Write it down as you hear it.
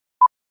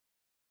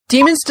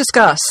Demons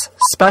Discuss,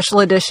 Special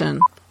Edition,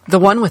 the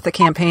one with the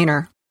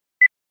campaigner.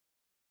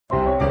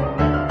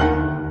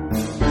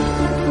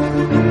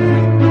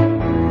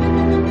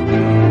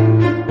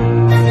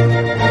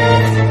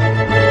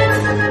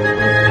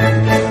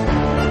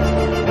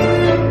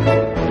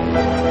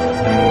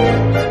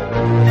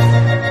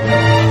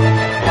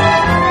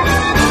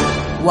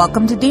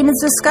 Welcome to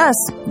Demons Discuss,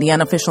 the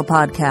unofficial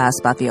podcast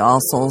about the All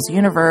Souls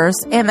universe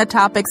and the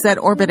topics that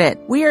orbit it.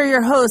 We are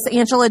your hosts,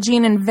 Angela,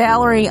 Jean, and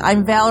Valerie.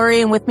 I'm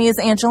Valerie, and with me is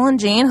Angela and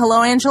Jean.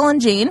 Hello, Angela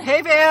and Jean.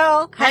 Hey,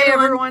 Val. Hi,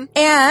 everyone.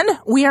 And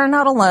we are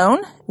not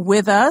alone.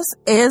 With us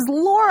is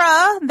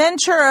Laura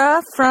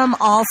Ventura from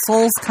All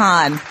Souls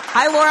Con.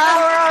 Hi,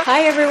 Laura.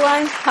 Hi,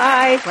 everyone.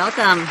 Hi.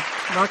 Welcome.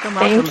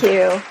 Thank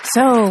you.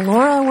 So,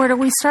 Laura, where do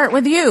we start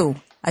with you?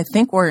 I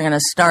think we're going to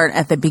start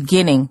at the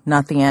beginning,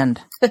 not the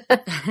end.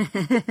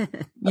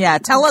 Yeah,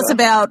 tell us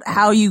about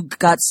how you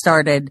got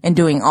started in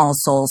doing All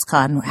Souls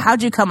Con.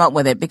 How'd you come up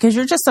with it? Because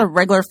you're just a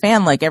regular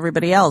fan like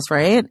everybody else,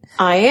 right?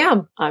 I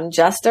am. I'm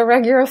just a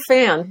regular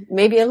fan.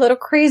 Maybe a little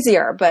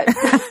crazier, but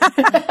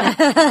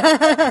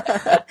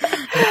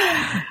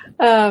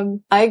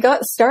I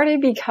got started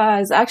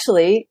because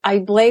actually I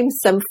blamed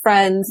some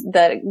friends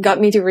that got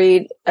me to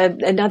read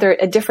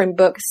a different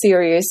book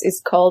series.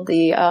 It's called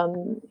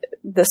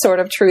the Sword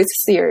of Truth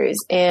series,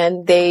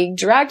 and they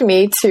dragged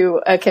me to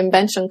a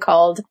convention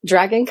called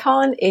Dragon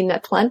Con in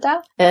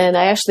Atlanta, and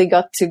I actually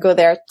got to go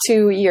there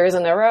 2 years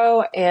in a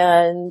row,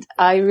 and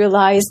I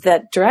realized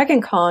that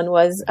Dragon Con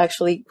was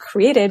actually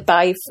created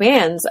by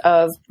fans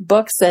of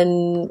books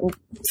and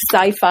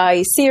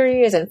sci-fi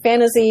series and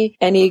fantasy,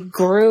 and it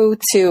grew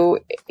to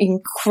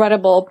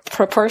incredible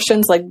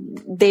proportions. Like,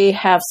 they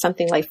have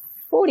something like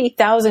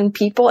 40,000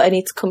 people, and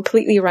it's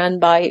completely run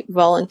by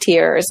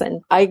volunteers.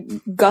 And I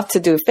got to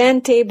do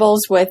fan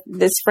tables with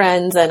these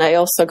friends, and I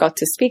also got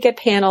to speak at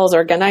panels,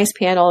 organize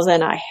panels,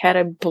 and I had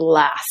a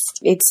blast.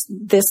 It's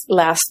this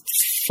last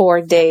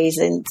 4 days,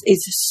 and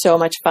it's so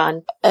much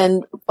fun.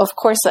 And of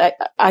course,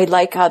 I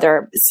like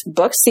other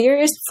book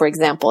series, for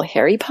example,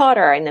 Harry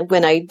Potter. And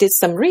when I did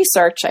some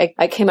research,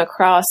 I came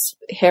across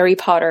Harry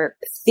Potter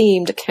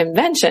themed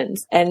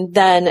conventions. And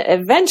then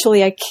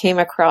eventually I came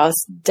across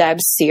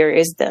Deb's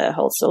series, the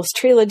All Souls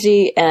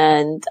trilogy,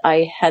 and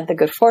I had the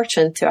good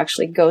fortune to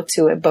actually go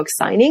to a book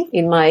signing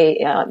in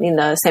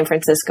the San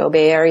Francisco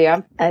Bay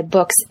Area at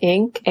Books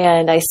Inc.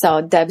 And I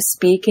saw Deb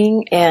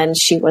speaking, and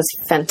she was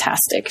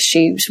fantastic.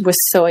 She was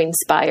so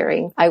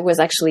inspiring. I was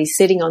actually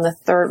sitting on the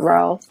third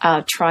row,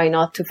 trying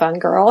not to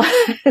fangirl,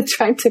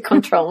 trying to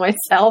control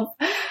myself.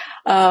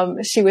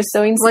 She was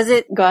so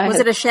inspiring. Go ahead. Was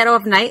it a Shadow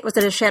of Night? Was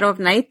it a Shadow of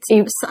Night?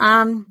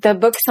 The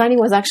book signing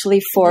was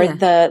actually for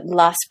the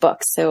last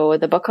book. So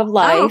the Book of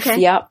Life. Oh, okay.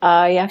 Yeah.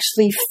 I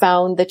actually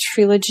found the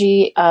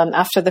trilogy,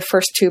 after the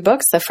first two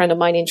books. A friend of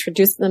mine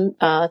introduced them,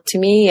 to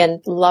me,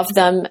 and loved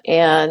them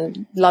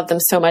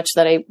so much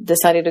that I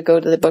decided to go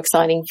to the book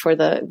signing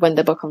when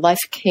the Book of Life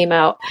came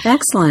out.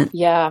 Excellent.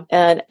 Yeah.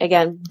 And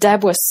again,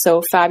 Deb was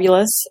so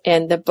fabulous,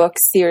 and the book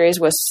series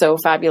was so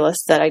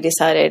fabulous that I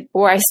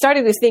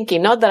started to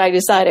thinking, not that I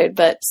decided,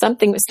 but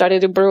something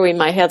started to brew in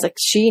my head, like,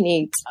 she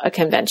needs a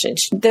convention.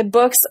 The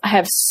books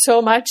have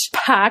so much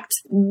packed.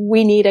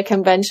 We need a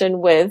convention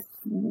with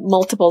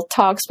multiple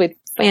talks with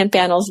fan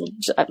panels,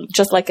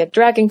 just like at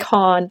Dragon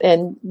Con,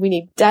 and we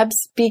need Deb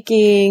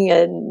speaking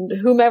and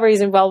whomever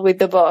is involved with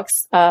the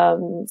books.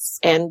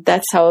 And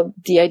that's how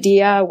the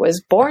idea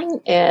was born.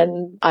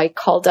 And I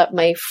called up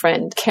my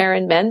friend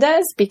Karen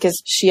Mendez,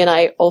 because she and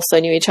I also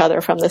knew each other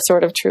from the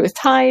Sword of Truth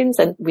times,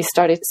 and we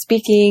started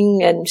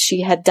speaking, and she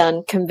had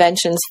done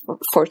conventions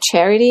for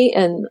charity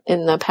in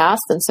the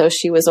past. And so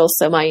she was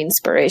also my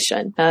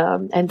inspiration.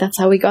 And that's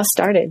how we got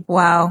started.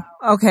 Wow.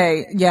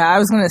 Okay. Yeah, I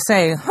was going to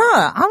say,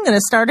 I'm going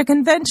to start a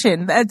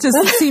convention. That just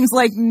seems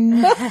like...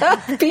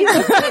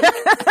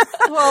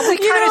 Well, we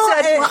kind of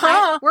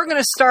said, we're going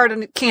to start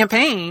a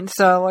campaign.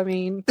 So, I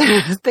mean,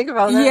 think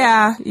about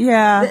that.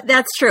 Yeah.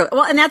 That's true.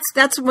 Well, and that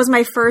was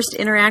my first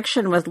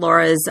interaction with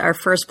Laura's, our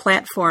first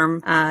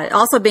platform,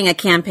 also being a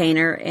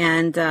campaigner.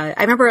 And I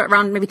remember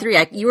around maybe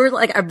 3, you were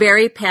like a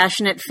very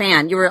passionate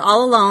fan. You were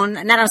all alone,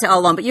 not I would say all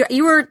alone, but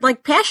you were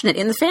like passionate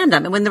in the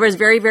fandom. And when there was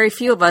very, very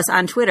few of us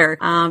on Twitter,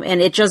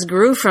 and it just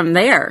grew from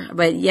there.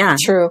 But yeah,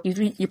 true.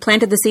 You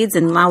planted the seeds,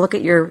 and now look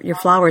at your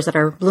flowers that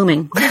are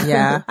blooming.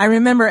 Yeah. I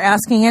remember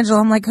asking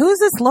Angela, I'm like, who's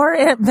this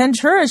Laura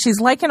Ventura? She's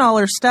liking all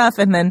her stuff.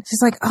 And then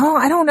she's like, oh,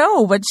 I don't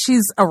know, but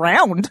she's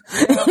around.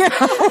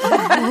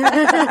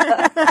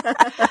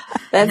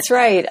 That's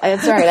right.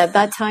 At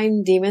that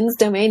time, Demons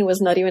Domain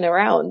was not even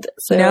around.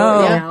 So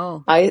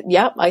no.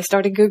 I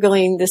started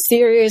Googling the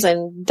series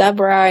and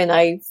Deborah, and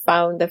I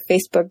found the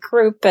Facebook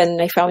group,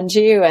 and I found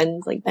you,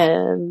 and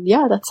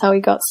that's how we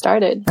got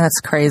started. That's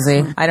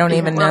crazy. I don't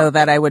even know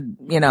that I would,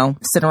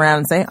 sit around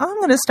and say, oh, I'm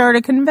going to start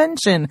a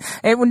convention.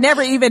 It would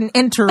never even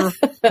enter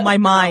my my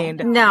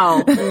mind.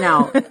 No.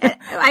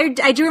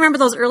 I do remember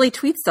those early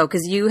tweets though,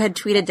 because you had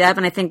tweeted Deb,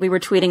 and I think we were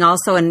tweeting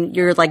also, and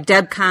you're like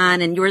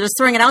DebCon, and you were just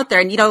throwing it out there.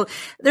 And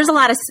there's a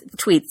lot of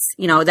tweets,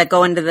 that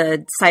go into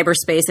the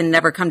cyberspace and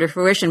never come to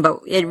fruition, but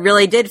it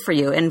really did for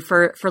you. And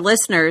for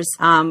listeners,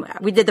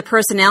 we did the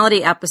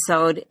personality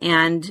episode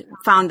and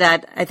found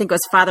that I think it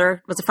was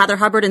Father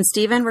Hubbard and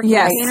Stephen were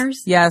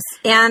campaigners. Yes.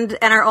 And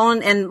our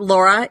own, and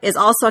Laura is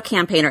also a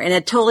campaigner, and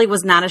it totally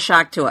was not a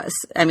shock to us.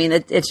 I mean,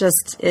 it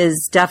just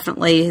is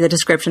definitely, the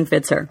description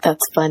fits her.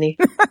 That's funny.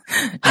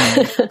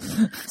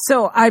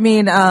 So, I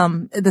mean,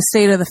 the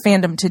state of the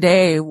fandom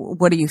today,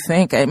 what do you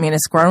think? I mean,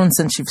 it's grown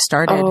since you've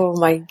started. Oh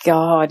my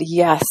God.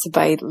 Yes.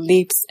 By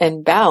leaps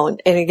and bounds.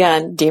 And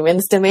again,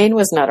 Demon's Domain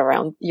was not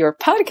around. Your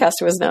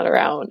podcast was not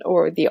around,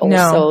 or the All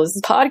Souls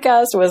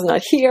podcast was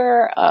not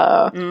here.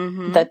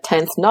 The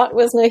 10th Knot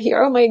was not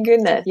here. Oh my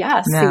goodness.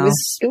 Yes. No.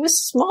 It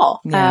was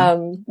small. Yeah.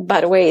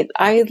 By the way,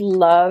 I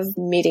love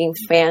meeting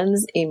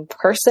fans in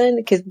person,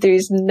 because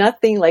there's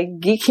nothing like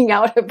geeking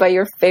out about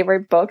your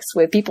favorite books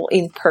with people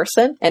in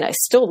person. And I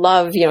still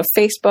love,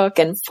 Facebook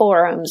and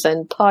forums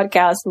and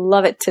podcasts,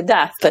 love it to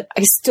death. But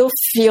I still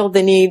feel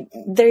the need.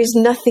 There's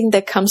nothing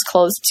that comes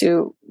close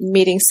to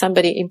meeting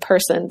somebody in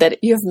person that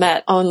you've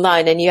met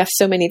online, and you have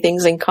so many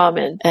things in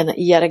common. And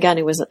yet again,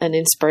 it was an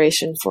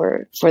inspiration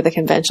for the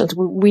conventions.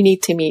 We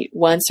need to meet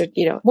once a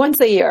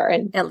year,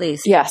 and at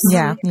least. Yes.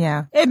 Yeah.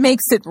 It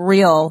makes it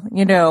real,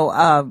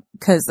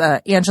 because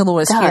Angela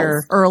was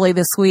here early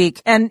this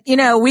week, and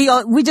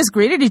we just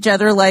greeted each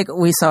other like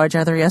we saw each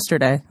other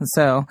yesterday.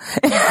 So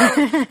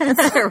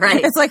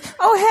right, it's like,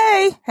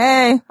 oh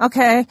hey,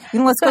 okay,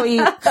 let's go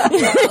eat.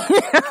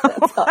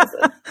 That's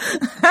awesome.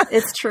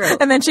 It's true,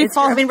 and then she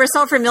falls. I mean, we're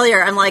so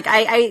familiar. I'm like,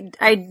 I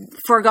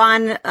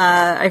forgone.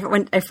 I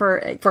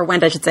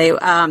forwent, I should say,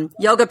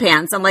 yoga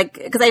pants. I'm like,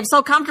 because I'm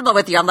so comfortable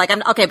with you. I'm like,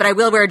 I'm okay, but I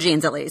will wear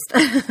jeans at least.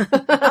 Oh,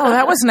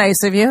 that was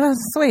nice of you. That's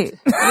sweet.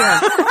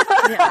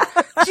 Yeah.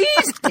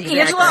 Jeez,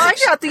 Angela, I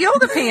got the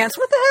yoga pants.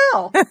 What the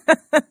hell?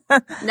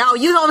 No,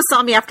 you always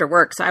saw me after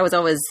work, so I was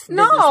always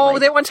No,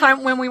 that one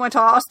time when we went to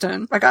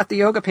Austin, I got the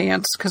yoga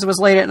pants because it was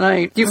late at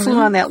night. You flew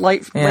on that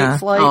late flight.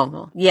 Oh,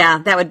 well, yeah,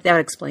 that would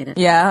explain it.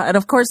 Yeah, and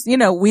of course,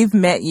 we've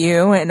met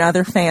you and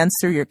other fans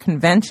through your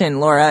convention,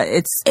 Laura.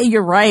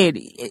 You're right.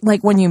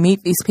 Like when you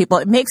meet these people,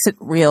 it makes it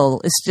real.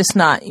 It's just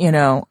not,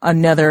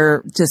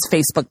 another just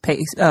Facebook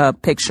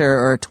picture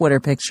or Twitter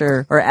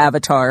picture or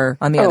avatar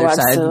on the other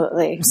side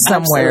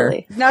somewhere.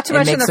 Absolutely. Not to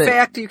mention the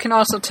fact you can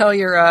also tell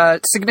your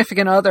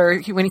significant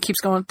other when he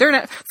keeps going, they're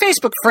not,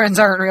 Facebook friends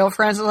aren't real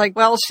friends. It's like,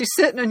 well, she's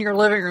sitting in your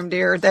living room,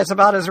 dear. That's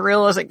about as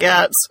real as it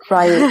gets.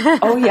 Right.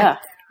 Oh, yeah.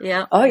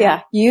 Yeah. Oh,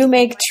 yeah. You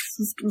make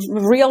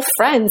real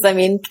friends. I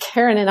mean,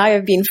 Karen and I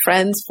have been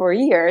friends for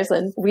years,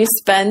 and we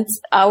spent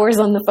hours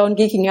on the phone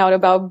geeking out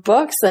about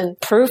books and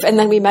proof. And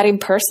then we met in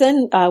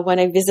person when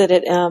I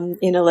visited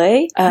in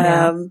LA.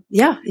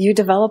 You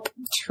develop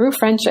true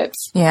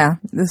friendships. Yeah,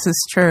 this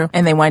is true.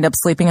 And they wind up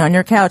sleeping on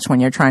your couch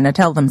when you're trying to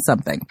tell them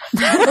something.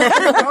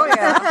 Oh,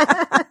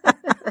 yeah.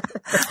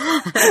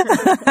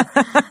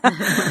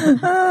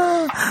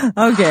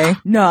 Okay.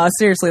 No,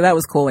 seriously, that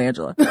was cool,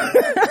 Angela.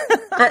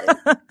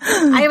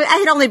 I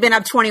had only been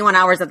up 21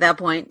 hours at that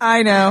point.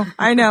 I know.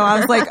 I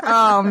was like,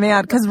 oh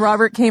man, because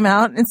Robert came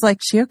out and it's like,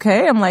 she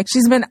okay? I'm like,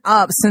 she's been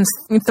up since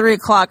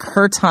 3:00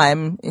 her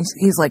time.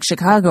 He's like,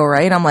 Chicago,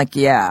 right? I'm like,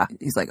 yeah.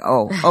 He's like,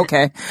 oh,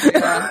 okay.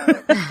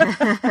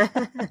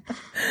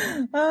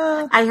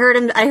 I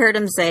heard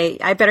him say,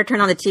 I better turn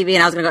on the TV,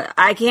 and I was going to go,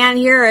 I can't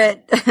hear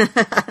it.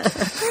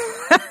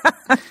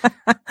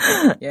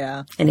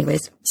 Yeah.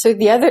 Anyways. So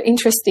the other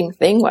interesting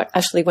thing,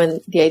 actually, when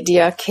the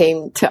idea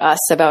came to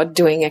us about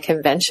doing a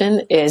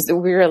convention, is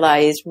we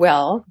realized,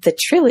 well, the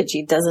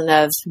trilogy doesn't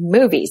have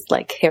movies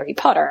like Harry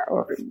Potter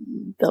or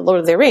the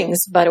Lord of the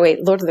Rings. By the way,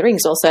 Lord of the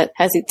Rings also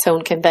has its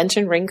own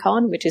convention,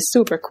 RingCon, which is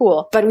super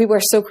cool. But we were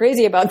so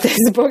crazy about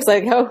these books,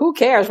 like, oh, who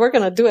cares? We're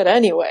going to do it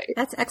anyway.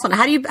 That's excellent.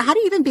 How do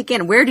you even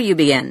begin? Where do you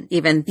begin?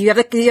 Even you have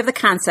the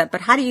concept,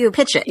 but how do you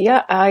pitch it?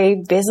 Yeah, I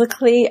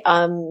basically,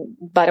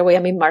 by the way,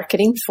 I'm in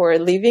marketing for a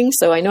living,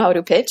 so I know how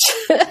to pitch.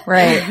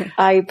 Right.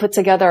 I put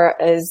together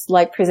a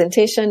slide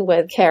presentation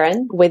with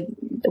Karen with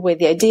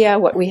the idea,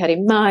 what we had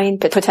in mind,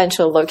 but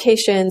potential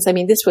locations. I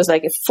mean, this was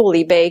like a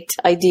fully baked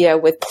idea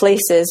with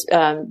places.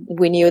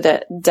 We knew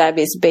that Deb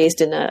is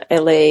based in a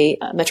LA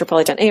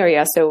metropolitan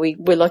area, so we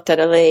looked at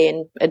LA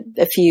and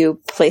a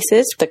few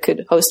places that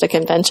could host a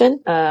convention.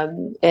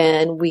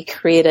 And we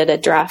created a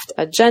draft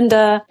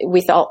agenda.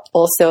 We thought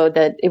also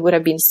that it would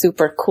have been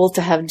super cool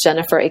to have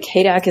Jennifer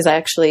Ikeda, because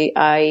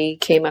I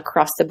came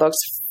across the books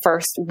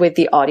first with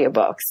the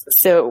audiobooks.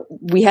 So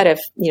we had a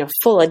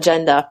full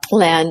agenda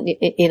plan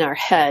in our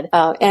head,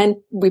 and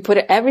we put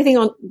everything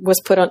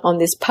was put on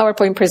this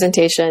PowerPoint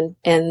presentation,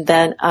 and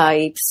then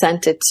I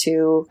sent it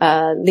to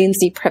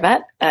Lindsay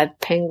Privet at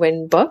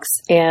Penguin Books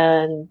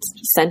and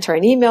sent her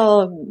an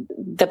email.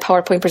 The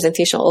PowerPoint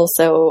presentation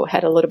also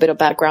had a little bit of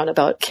background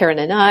about Karen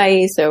and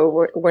I,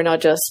 so we're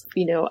not just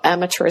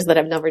amateurs that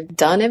have never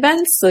done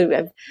events. So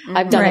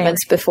I've done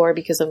events before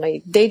because of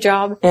my day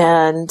job,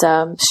 and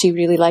she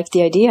really liked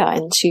the idea,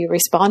 and she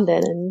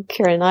responded, and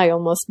Karen and I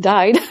almost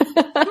died.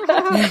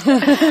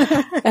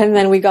 And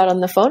then we got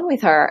on the phone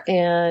with her,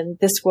 and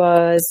this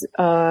was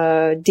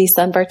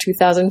December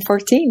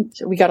 2014.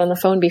 We got on the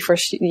phone before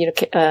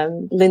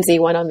Lindsay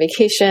went on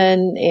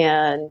vacation,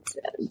 and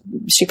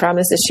she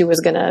promised that she was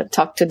going to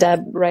talk to Deb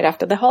right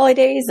after the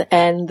holidays,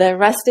 and the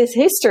rest is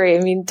history.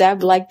 I mean,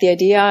 Deb liked the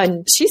idea,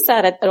 and she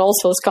said at All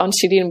Souls Con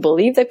she didn't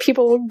believe that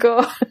people would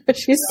go.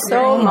 She's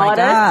so modest.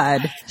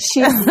 God.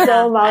 She's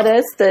so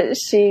modest that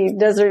she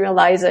doesn't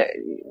realize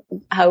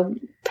how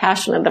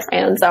passionate the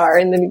fans are,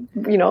 and then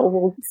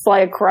we'll fly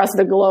across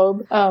the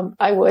globe.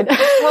 I would.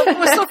 Well, it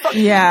was so fun.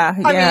 Yeah.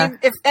 I mean,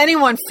 if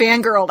anyone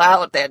fangirled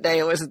out that day,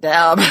 it was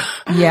Deb.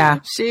 Yeah.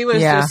 She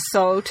was just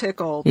so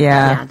tickled.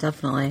 Yeah,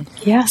 definitely.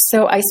 Yeah.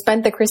 So I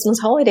spent the Christmas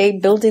holiday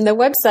building the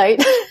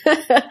website.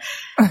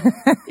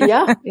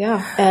 Yeah.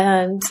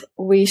 And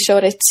we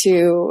showed it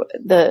to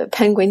the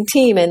Penguin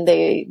team, and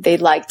they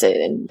liked it,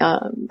 and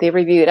they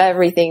reviewed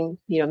everything,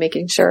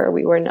 making sure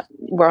we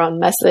were on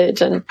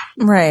message, and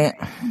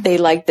they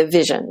liked the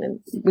vision, and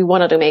we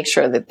wanted to make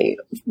sure that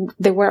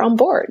they were on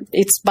board.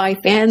 It's by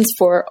fans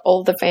for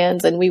all the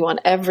fans, and we want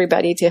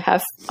everybody to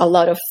have a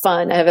lot of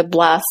fun, have a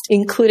blast,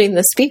 including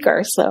the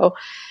speaker. So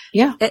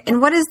yeah.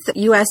 And what is the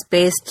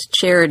U.S.-based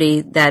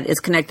charity that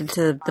is connected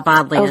to the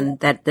Bodleian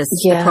that the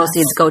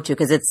proceeds go to?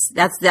 Because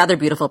that's the other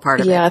beautiful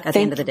part of it at the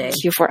end of the day.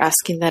 Thank you for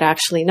asking that.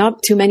 Actually,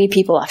 not too many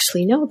people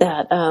actually know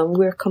that.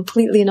 We're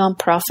completely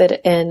nonprofit,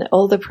 and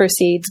all the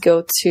proceeds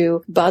go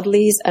to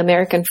Bodley's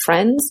American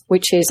Friends,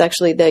 which is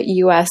actually the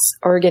U.S.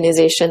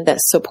 organization that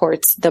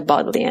supports the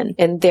Bodleian.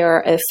 And they're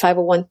a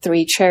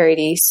 501(c)(3)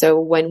 charity. So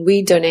when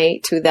we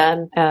donate to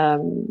them,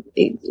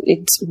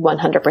 it's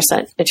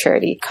 100% a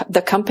charity.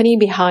 The company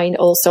behind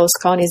All Souls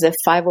Con is a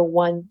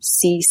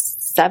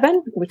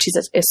 501(c)(7), which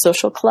is a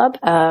social club.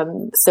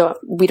 So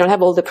we don't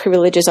have all the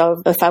privileges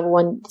of a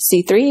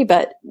 501(c)(3),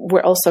 but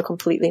we're also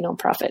completely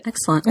nonprofit.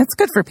 Excellent. It's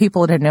good for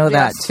people to know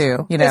that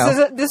too.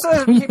 This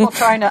is people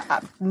trying to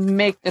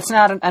make. It's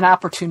not an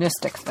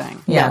opportunistic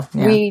thing. Yeah.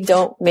 We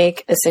don't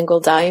make a single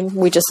dime.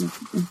 This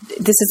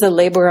is a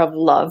labor of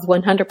love,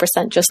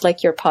 100%, just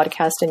like your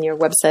podcast and your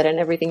website and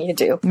everything you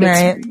do.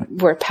 Right.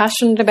 We're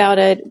passionate about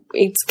it.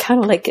 It's kind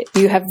of like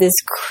you have this.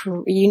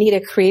 You need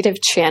a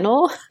creative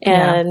channel,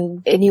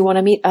 and you want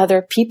to meet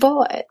other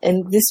people,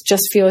 and this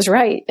just feels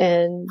right,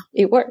 and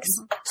it works.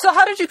 So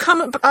how did you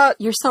come?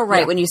 You're so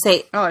right when you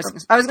say. Oh, I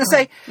was going to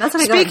say. That's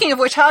okay, speaking of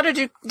which, how did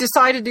you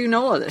decide to do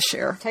NOLA this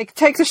year?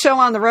 Take the show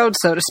on the road,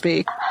 so to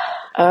speak.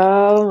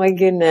 Oh my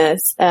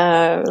goodness.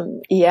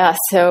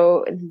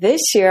 So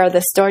this year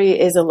the story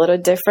is a little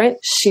different.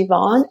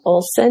 Siobhan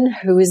Olsen,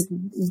 who is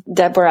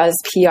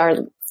Deborah's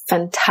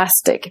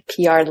fantastic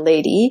PR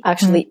lady,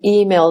 actually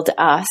emailed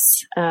us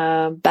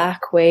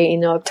back way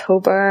in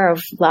October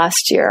of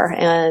last year,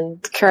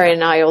 and Karen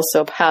and I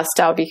also passed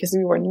out because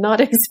we were not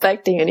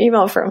expecting an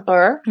email from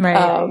her.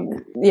 Right.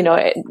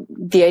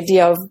 The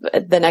idea of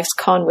the next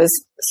con was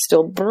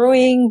still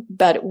brewing,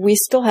 but we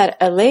still had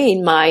LA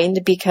in mind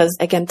because,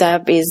 again,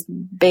 Deb is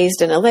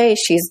based in LA.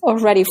 She's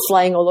already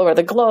flying all over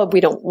the globe.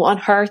 We don't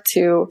want her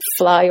to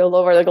fly all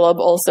over the globe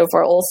also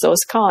for All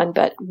Souls Con.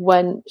 But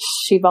when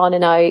Siobhan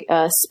and I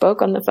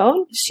spoke on the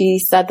phone, she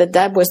said that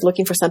Deb was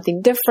looking for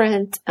something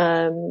different.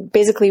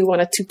 Basically, we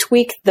wanted to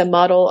tweak the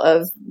model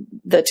of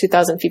the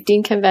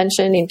 2015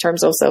 convention in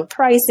terms also of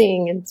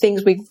pricing and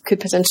things we could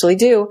potentially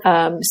do.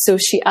 So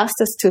she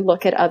asked us to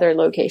look at other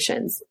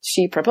locations.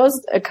 She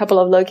proposed a couple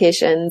of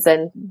locations,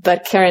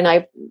 but Karen and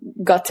I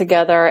got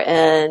together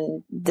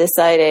and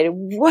decided,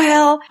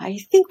 well, I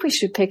think we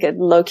should pick a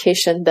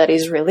location that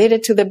is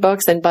related to the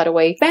books. And by the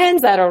way,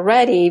 fans that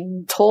already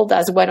told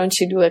us, why don't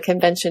you do a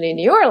convention in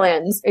New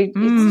Orleans? It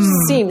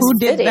seems who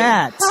did fitting.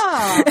 that?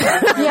 Oh.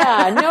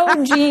 Yeah,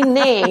 no G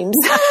names.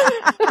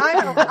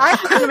 I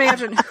couldn't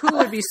imagine who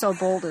would be so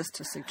bold as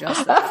to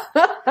suggest that.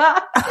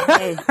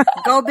 Hey,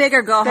 go big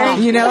or go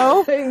home.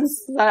 Exactly.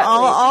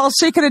 All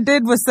she could have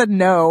did was said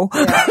no.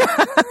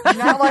 Yeah.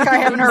 Not like I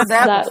haven't heard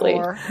that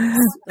before.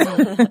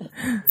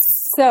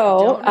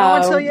 So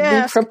until you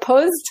ask. We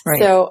proposed.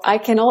 Right. So I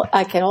can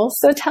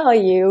also tell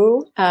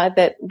you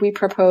that we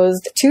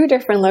proposed 2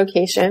 different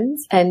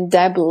locations, and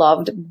Deb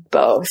loved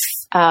both.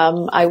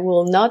 I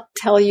will not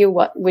tell you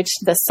which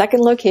the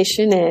second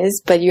location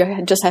is, but you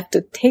just have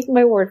to take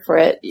my word for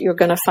it. You're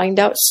going to find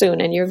out soon,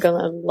 and you're going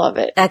to love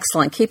it.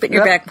 Excellent. Keep it in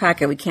your back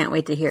pocket. We can't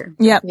wait to hear.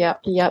 Yep.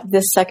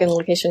 This second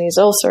location is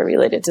also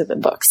related to the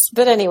books.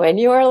 But anyway,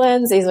 New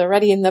Orleans is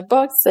already in the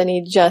books, and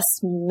it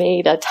just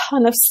made a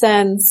ton of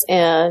sense.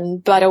 And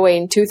by the way,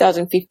 in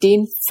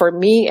 2015, for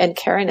me and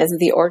Karen as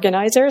the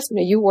organizers,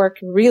 you work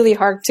really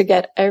hard to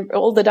get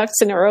all the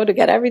ducks in a row to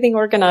get everything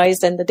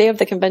organized. And the day of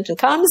the convention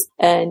comes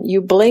and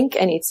you blink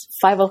and it's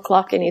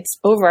 5:00 and it's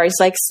over. It's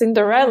like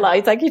Cinderella.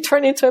 It's like you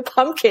turn into a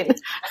pumpkin.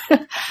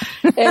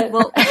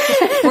 Well,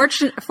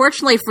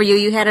 fortunately for you,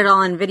 you had it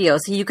all on video,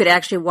 so you could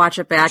actually watch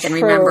it back and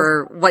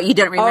remember what you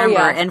didn't remember.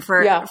 Oh, yeah. And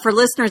for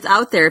listeners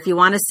out there, if you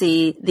want to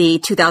see the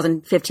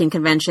 2015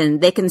 convention,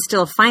 they can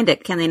still find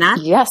it, can they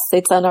not? Yes,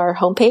 it's on our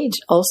homepage,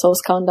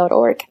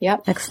 allsoulscon.org.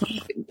 Yep.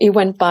 Excellent. It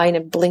went by in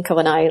a blink of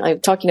an eye. I'm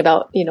talking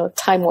about,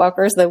 time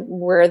walkers that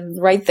were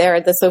right there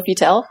at the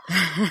Sofitel.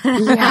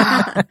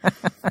 Yeah.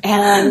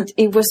 And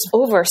it was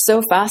over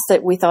so fast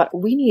that we thought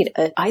we need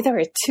either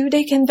a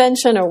 2-day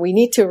convention or we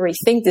need to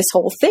rethink this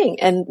whole thing.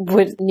 And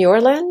with New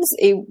Orleans,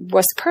 it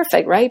was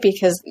perfect, right?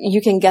 Because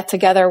you can get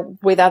together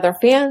with other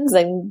fans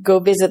and go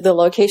visit the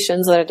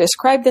locations that are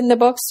described in the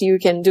books. You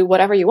can do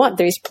whatever you want.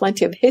 There's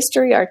plenty of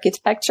history,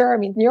 architecture. I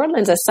mean, New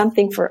Orleans has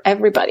something for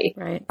everybody.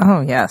 Right.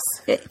 Oh, yes.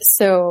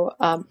 So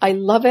I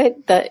love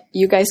it that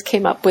you guys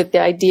came up with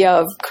the idea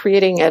of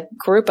creating a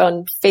group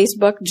on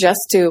Facebook just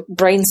to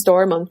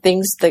brainstorm on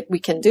things that we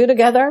can do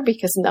together,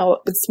 because now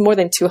it's more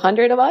than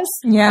 200 of us.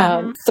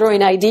 Yeah.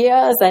 Throwing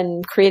ideas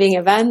and creating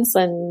events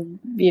and,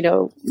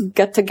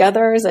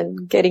 get-togethers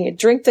and getting a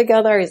drink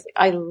together.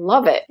 I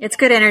love it. It's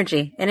good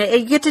energy, and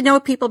you get to know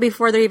people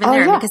before they're even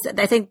there. Yeah. Because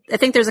I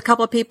think there's a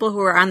couple of people who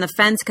are on the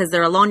fence because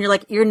they're alone. You're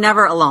like, you're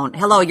never alone.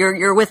 Hello,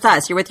 you're with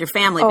us. You're with your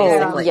family,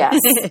 basically. Yes.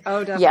 Oh,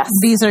 definitely. Yes.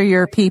 These are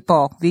your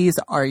people. These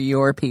are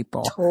your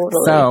people.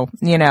 Totally. So,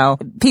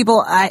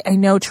 people, I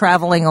know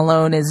traveling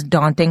alone is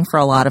daunting for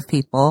a lot of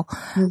people,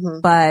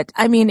 but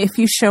I mean, if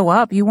you show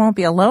up, you won't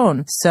be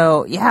alone.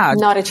 So yeah.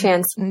 Not a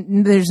chance.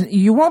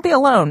 You won't be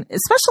alone,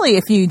 especially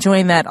if you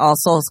join that All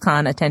Souls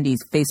Con attendees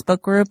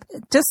Facebook group.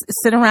 Just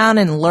sit around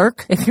and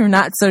lurk if you're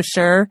not so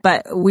sure,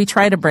 but we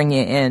try to bring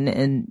you in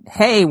and,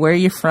 hey, where are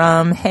you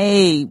from?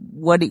 Hey,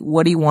 what do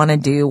you want to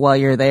do while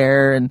you're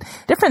there, and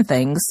different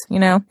things,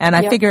 and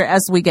I figure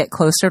as we get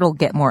closer, it'll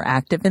get more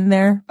active in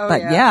there. Oh,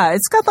 but yeah,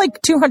 it's got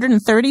like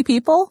 230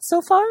 people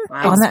so far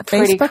on that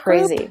Pretty Facebook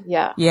crazy. group.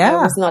 Yeah. Yeah.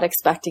 I was not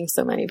expecting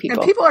so many people.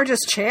 And people are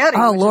just chatting.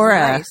 Oh, which is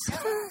Laura. nice.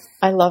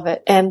 I love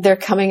it. And they're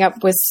coming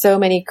up with so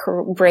many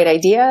great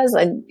ideas.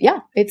 And yeah,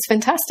 it's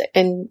fantastic.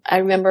 And I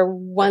remember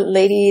one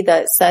lady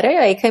that said,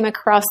 hey, I came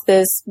across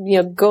this,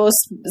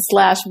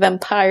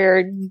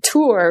 ghost/vampire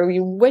tour,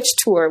 witch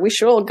tour. We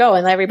should all go.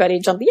 And everybody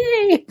jumped,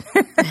 yay.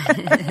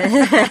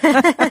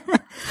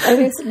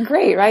 And it's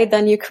great, right?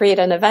 Then you create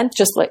an event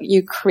just like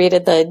you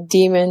created the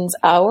Demons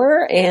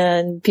Hour,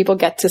 and people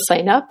get to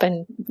sign up,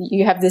 and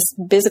you have this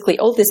basically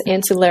all these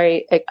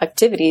ancillary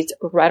activities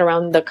right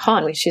around the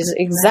con, which is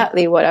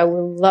exactly what I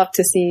would love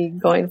to see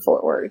going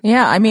forward.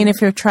 Yeah, I mean, if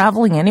you're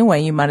traveling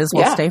anyway, you might as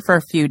well stay for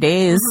a few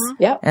days.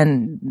 Yeah.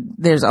 And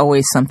there's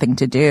always something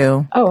to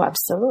do. Oh,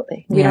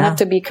 absolutely. You don't have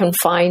to be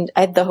confined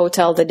at the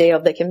hotel the day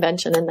of the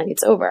convention and then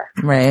it's over.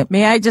 Right.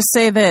 May I just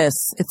say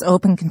this? It's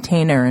open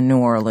container in New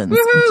Orleans.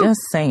 I'm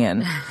just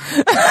saying.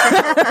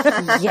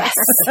 Yes.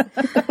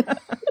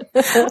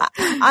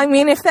 I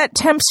mean, if that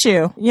tempts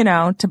you,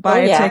 to buy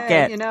a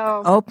ticket,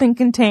 open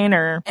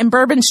container. And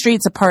Bourbon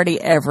Street's a party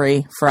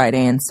every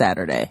Friday and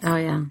Saturday. Oh,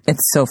 yeah.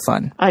 It's so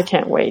fun. I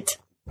can't wait.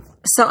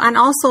 So on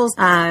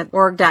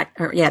allsouls.org,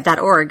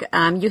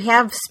 you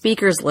have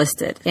speakers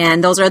listed,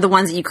 and those are the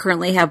ones that you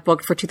currently have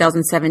booked for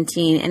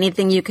 2017.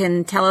 Anything you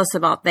can tell us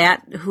about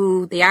that,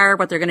 who they are,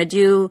 what they're going to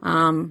do?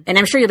 And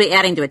I'm sure you'll be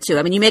adding to it too.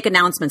 I mean, you make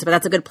announcements, but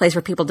that's a good place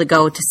for people to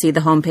go to see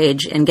the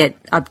homepage and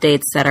get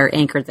updates that are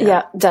anchored there.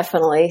 Yeah,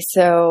 definitely.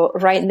 So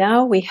right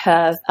now we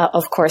have,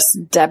 of course,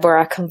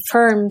 Deborah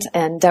confirmed,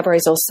 and Deborah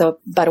is also,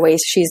 by the way,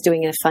 she's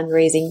doing a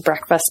fundraising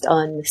breakfast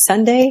on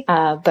Sunday,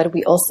 but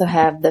we also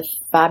have the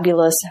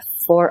fabulous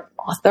 4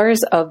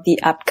 authors of the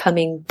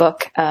upcoming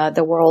book,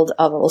 The World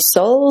of All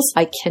Souls.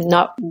 I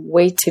cannot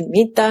wait to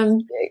meet them.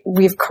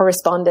 We've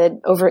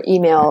corresponded over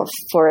email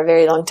for a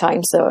very long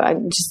time, so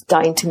I'm just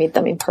dying to meet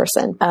them in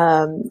person.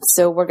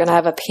 So we're going to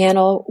have a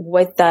panel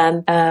with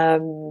them.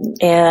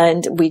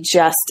 And we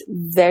just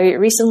very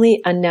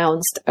recently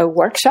announced a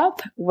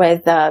workshop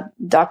with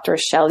Dr.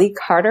 Shelley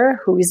Carter,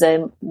 who is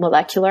a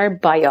molecular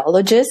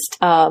biologist.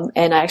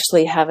 And I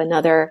actually have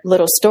another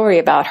little story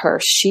about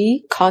her.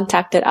 She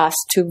contacted us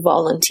to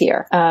volunteer.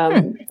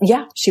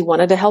 Yeah, she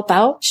wanted to help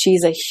out.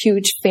 She's a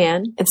huge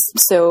fan. And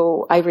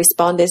so I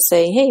responded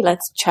saying, hey,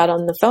 let's chat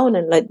on the phone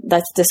and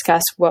let's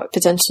discuss what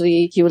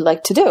potentially you would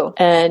like to do.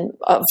 And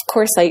of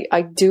course,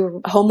 I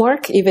do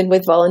homework even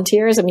with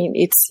volunteers. I mean,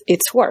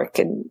 it's work.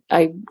 And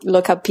I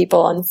look up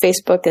people on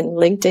Facebook and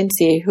LinkedIn,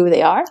 see who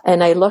they are.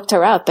 And I looked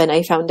her up and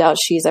I found out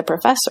she's a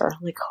professor.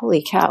 I'm like,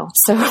 holy cow.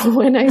 So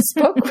when I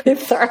spoke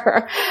with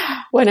her,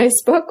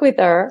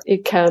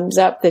 it comes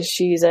up that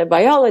she's a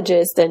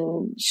biologist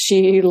and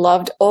she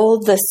loved all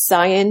the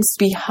science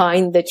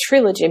behind the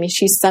trilogy. I mean,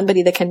 she's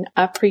somebody that can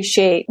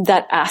appreciate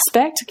that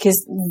aspect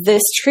because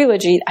this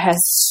trilogy has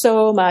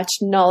so much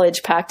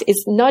knowledge packed.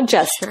 It's not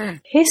just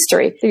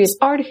history. There is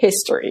art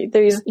history.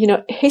 There is,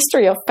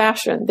 history of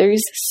fashion. There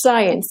is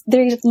science.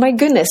 There is, my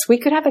goodness, we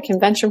could have a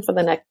convention for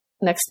the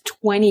next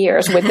 20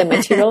 years with the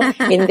material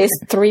in these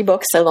 3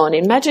 books alone.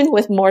 Imagine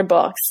with more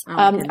books.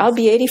 I'll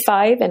be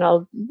 85 and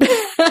I'm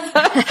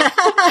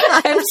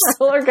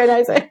still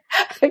organizing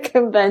a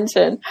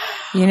convention.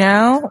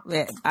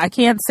 I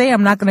can't say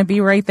I'm not going to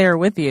be right there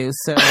with you.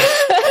 So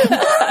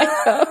I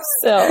hope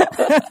so.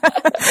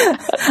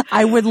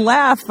 I would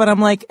laugh, but I'm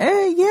like, yeah,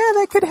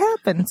 that could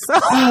happen. So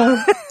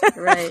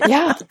right.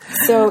 Yeah.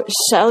 So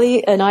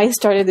Shelley and I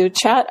started to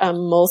chat. I'm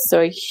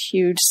also a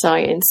huge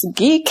science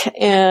geek,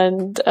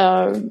 and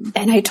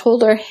I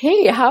told her,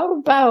 hey, how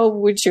about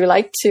would you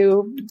like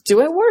to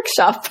do a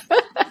workshop?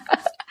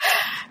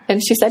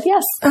 And she said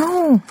yes.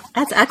 Oh,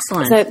 that's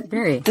excellent. So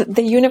Very.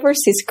 The universe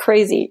is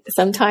crazy.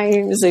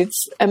 Sometimes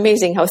it's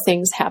amazing how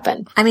things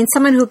happen. I mean,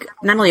 someone who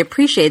not only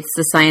appreciates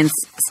the science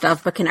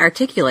stuff, but can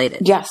articulate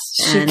it. Yes.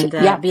 And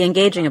be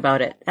engaging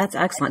about it. That's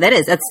excellent. That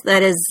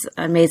is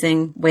an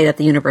amazing way that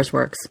the universe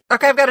works.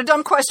 Okay, I've got a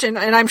dumb question,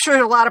 and I'm sure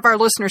a lot of our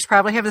listeners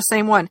probably have the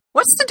same one.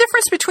 What's the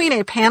difference between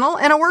a panel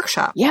and a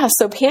workshop? Yeah,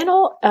 so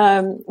panel,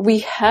 we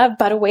have,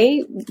 by the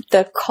way,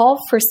 the call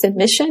for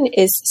submission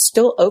is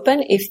still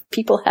open if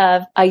people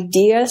have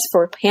ideas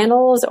for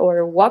panels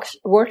or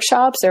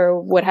workshops or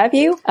what have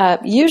you.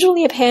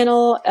 Usually a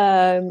panel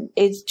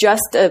is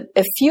just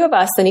a few of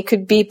us, and it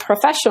could be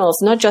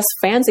professionals, not just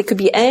fans. It could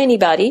be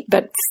anybody,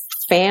 but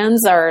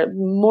fans are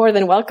more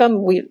than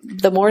welcome.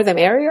 The more the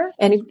merrier.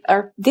 And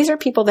these are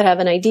people that have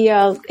an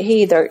idea.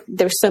 Hey,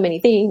 there's so many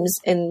themes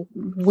and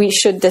we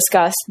should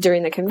discuss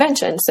during the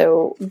convention.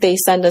 So they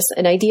send us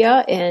an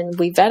idea and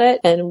we vet it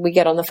and we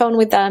get on the phone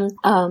with them.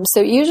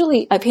 So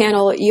usually a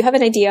panel, you have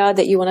an idea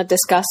that you want to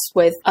discuss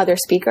with other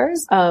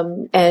speakers.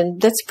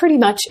 And that's pretty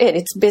much it.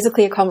 It's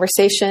basically a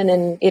conversation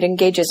and it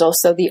engages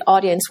also the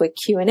audience with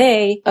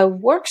Q&A. A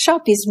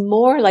workshop is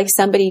more like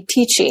somebody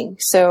teaching.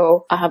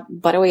 So,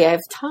 by the way, I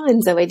have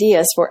tons of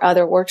ideas for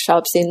other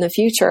workshops in the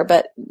future,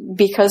 but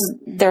because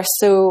there's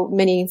so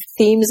many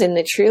themes in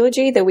the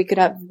trilogy that we could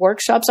have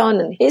workshops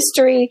on in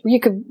history, you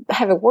could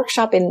have a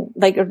workshop in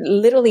like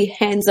literally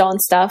hands-on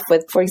stuff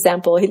with, for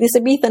example,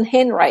 Elizabethan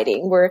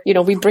handwriting, where,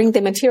 we bring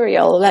the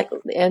material.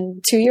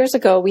 And 2 years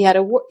ago, we had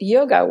a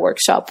yoga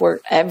workshop where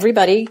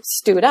everybody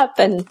stood up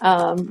and,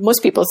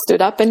 most people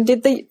stood up and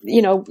did the,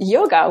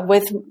 yoga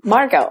with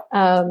Margot.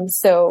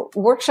 So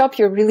workshop,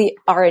 you really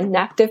are an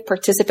active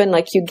participant,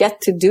 like you get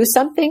to do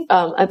something.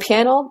 A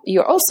panel,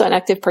 you're also an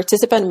active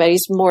participant, but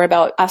it's more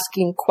about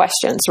asking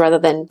questions rather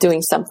than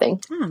doing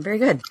something. Oh, very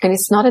good. And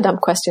it's not a dumb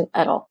question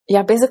at all.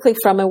 Yeah, basically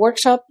from a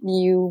workshop,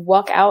 you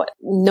walk out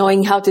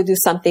knowing how to do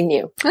something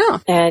new. Oh.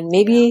 And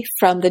maybe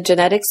from the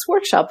genetics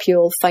workshop,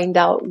 you'll find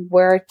out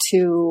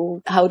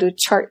how to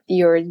chart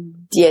your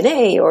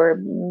DNA or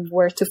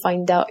where to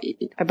find out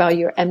about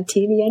your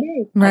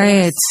mtDNA.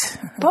 Right.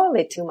 Spoil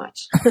it too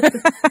much.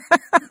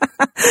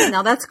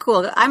 No, that's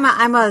cool.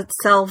 I'm a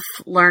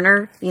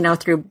self-learner,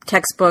 through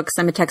textbooks.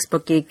 I'm a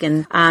textbook geek,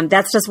 and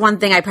that's just one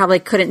thing I probably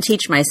couldn't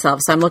teach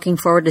myself. So I'm looking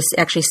forward to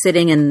actually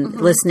sitting and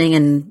listening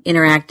and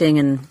interacting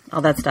and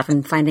all that stuff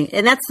and finding.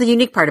 And that's the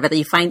unique part of it, that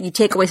you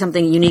take away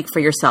something unique for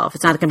yourself.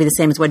 It's not going to be the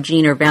same as what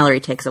Jean or Valerie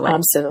takes away.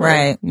 Absolutely.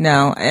 Right.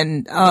 No.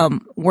 And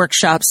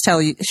workshops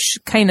tell you,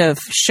 kind of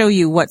show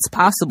you what's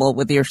possible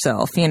with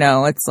yourself.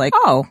 It's like,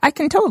 oh, I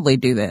can totally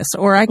do this,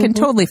 or I can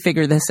totally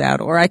figure this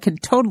out, or I can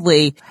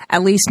totally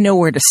at least know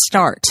where to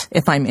start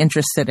if I'm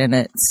interested in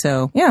it.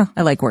 So yeah,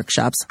 I like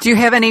workshops. Do you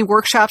have any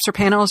workshops or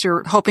panels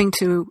you're hoping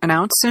to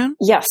announce soon?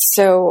 Yes.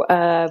 So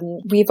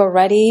we've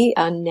already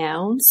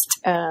announced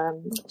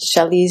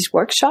Shelley's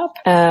workshop,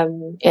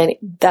 and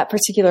that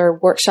particular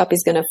workshop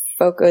is going to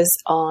focus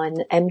on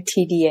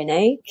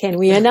mtDNA. Can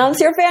we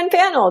announce your fan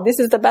panel? This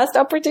is the best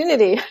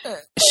opportunity.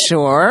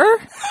 Sure.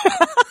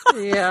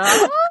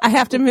 Yeah. I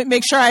have to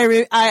make sure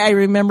I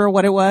remember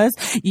what it was.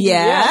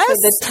 Yes. Yeah, so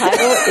the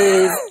title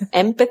is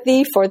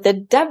Empathy for the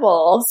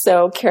Devil.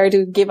 So care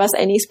to give us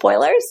any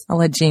spoilers? I'll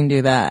let Jean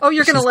do that. Oh,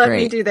 you're going to let me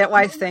great. do that?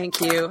 Why,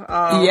 thank you.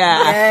 Oh,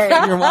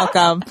 yeah. You're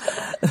welcome.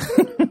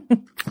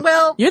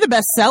 Well, you're the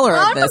best seller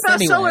of this. I'm the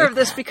best seller anyway. of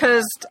this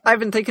because I've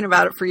been thinking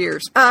about it for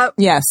years.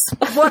 Yes.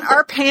 What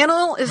our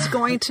panel is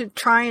going to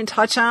try and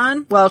touch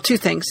on, well, 2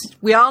 things.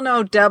 We all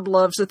know Deb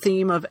loves the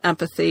theme of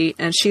empathy,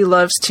 and she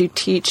loves to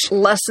teach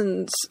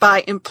lessons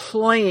by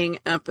employing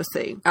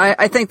empathy.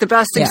 I think the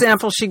best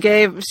example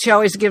she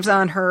always gives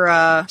on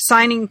her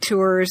signing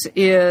tours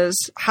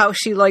is how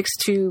she likes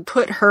to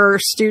put her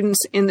students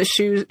in the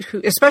shoes,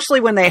 especially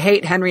when they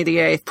hate Henry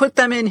VIII, put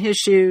them in his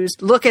shoes,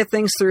 look at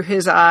things through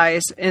his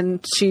eyes,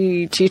 and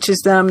she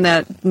teaches them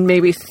that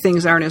maybe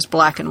things aren't as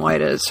black and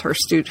white as her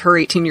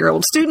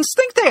 18-year-old students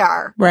think they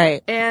are.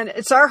 Right. And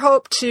it's our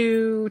hope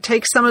to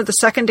take some of the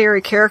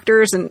secondary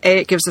characters, and A,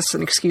 it gives us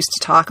an excuse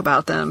to talk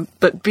about them,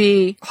 but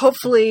B,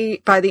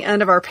 hopefully by the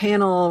end of our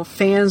panel,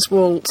 fans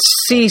will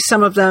see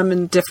some of them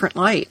in different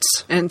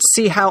lights and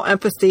see how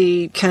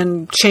empathy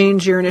can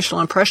change your initial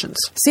impressions.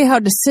 See how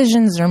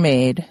decisions are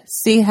made.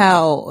 See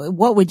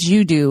what would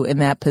you do in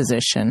that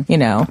position, you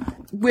know?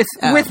 With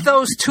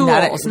those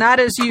tools, not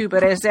as you,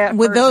 but as that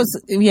with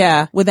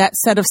person. with that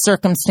set of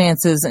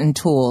circumstances and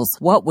tools,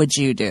 what would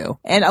you do?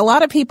 And a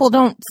lot of people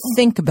don't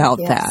think about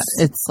that.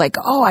 It's like,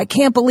 oh, I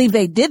can't believe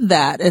they did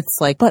that. It's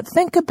like, but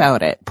think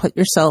about it. Put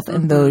yourself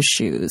in those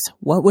shoes.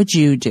 What would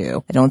you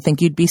do? I don't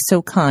think you'd be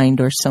so kind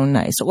or so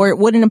nice, or it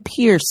wouldn't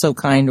appear so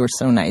kind or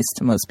so nice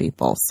to most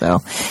people. So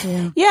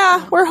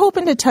yeah, we're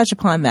hoping to touch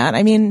upon that.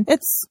 I mean,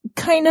 it's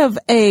kind of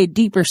a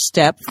deeper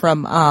step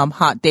from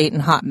Hot Date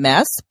and Hot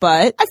Mess,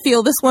 but I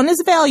feel this one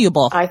is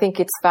valuable. I think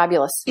it's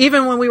fabulous.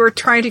 Even when we were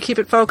trying to keep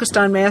it focused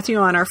on Matthew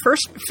on our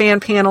first fan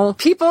panel,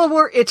 people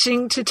were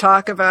itching to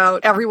talk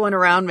about everyone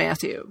around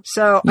Matthew.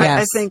 So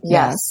I think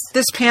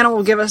this panel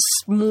will give us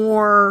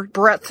more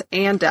breadth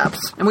and depth,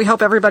 and we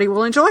hope everybody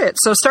will enjoy it.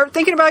 So start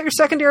thinking about your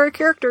secondary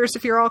characters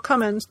if you're all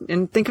coming,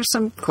 and think of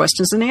some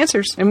questions and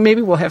answers. And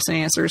maybe we'll have some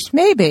answers.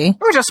 Maybe.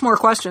 Or just more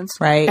questions.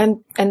 Right.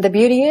 And the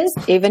beauty is,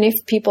 even if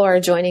people are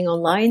joining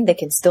online, they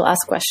can still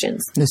ask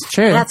questions. It's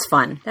true. That's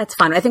fun.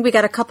 I think we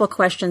got a couple of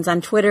questions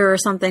on Twitter or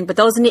something, but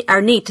those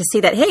are neat to see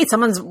that, hey,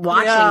 someone's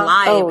watching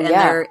live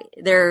and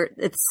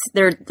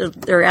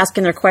they're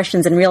asking their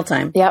questions in real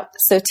time. Yep.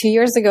 So 2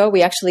 years ago,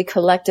 we actually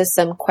collected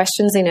some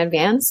questions in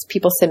advance.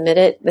 People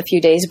submitted a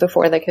few days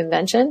before the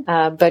convention,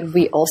 but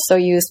we also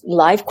used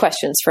live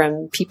questions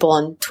from people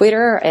on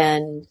Twitter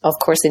and, of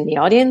course, in the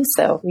audience.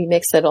 So we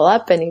mixed it all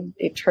up, and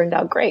it turned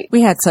out great.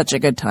 We had such a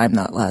good time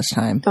that last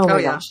time. Oh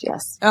my gosh,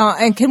 yes.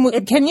 And can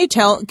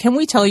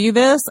we tell you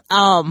this?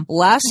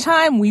 Last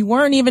time we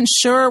weren't even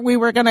sure we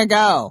were gonna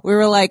go. We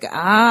were like,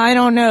 I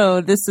don't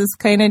know. This is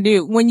kind of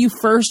new. When you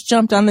first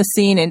jumped on the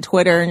scene in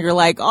Twitter and you're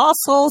like, oh,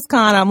 Souls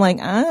Con, I'm like,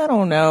 I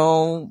don't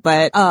know.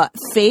 But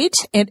fate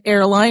and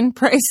airline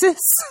prices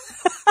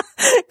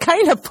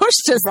kind of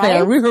pushed us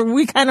there.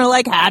 We kind of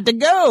like had to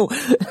go.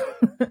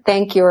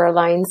 Thank you,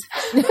 airlines.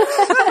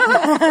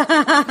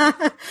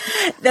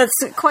 That's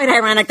quite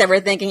ironic that we're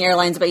thinking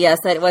airlines, but yes,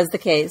 that was the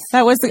case.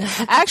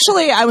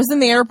 Actually, I was in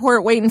the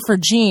airport waiting for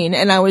Jean,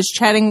 and I was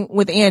chatting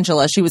with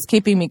Angela. She was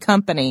keeping me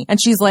company, and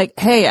she's like,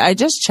 hey, I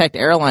just checked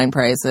airline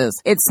prices.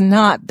 It's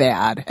not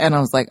bad. And I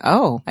was like,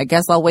 oh, I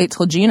guess I'll wait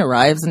till Jean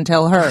arrives and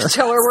tell her.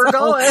 Tell her we're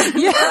going.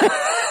 Yeah.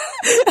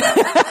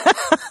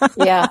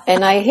 Yeah.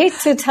 And I hate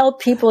to tell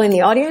people in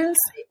the audience,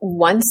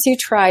 once you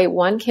try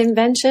one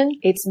convention,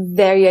 it's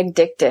very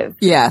addictive.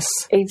 Yes.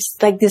 It's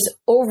like this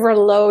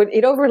overload.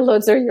 It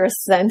overloads your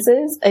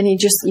senses, and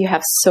you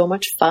have so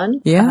much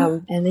fun. Yeah.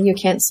 And then you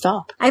can't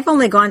stop. I've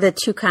only gone to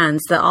two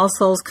cons, the All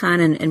Souls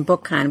Con and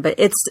Book Con, but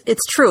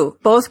it's true.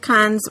 Both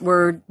cons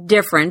were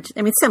different.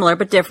 I mean, similar,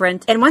 but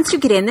different. And once you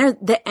get in there,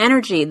 the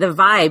energy, the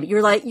vibe,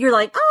 you're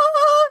like,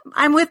 oh,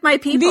 I'm with my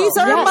people. These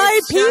are my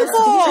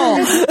people.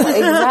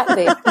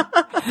 Exactly.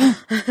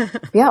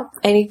 Yeah.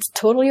 And it's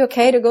totally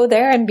okay to go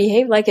there and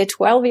behave like a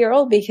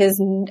 12-year-old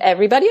because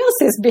everybody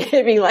else is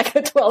behaving like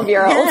a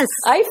 12-year-old. Yes.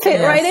 I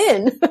fit right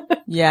in.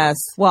 Yes.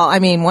 Well, I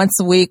mean, once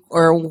a week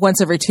or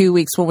once every 2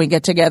 weeks when we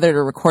get together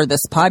to record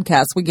this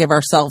podcast, we give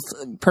ourselves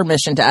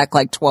permission to act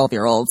like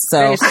 12-year-olds.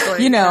 So,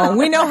 basically, we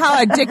know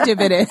how addictive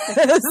it is.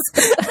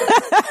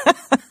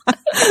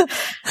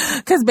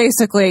 Because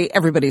basically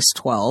everybody's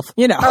 12,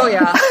 Oh,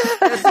 yeah.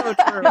 That's so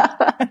true.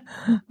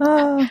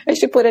 I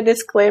should put a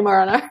disclaimer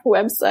on our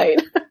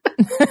website.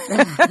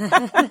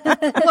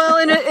 Well,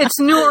 and it's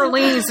New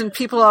Orleans, and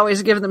people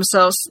always give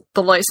themselves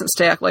the license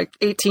to act like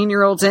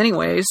 18-year-olds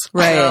anyways.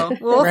 Right. So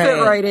we'll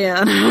fit right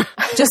in.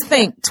 Just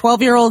think,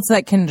 12-year-olds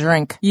that can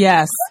drink.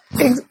 Yes.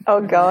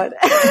 Oh, God.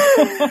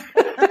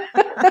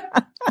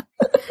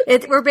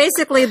 We're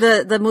basically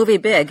the movie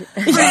Big.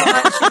 Pretty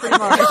much.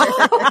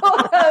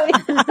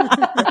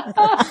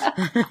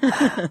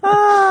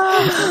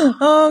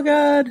 Oh,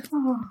 God.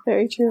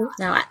 Very true.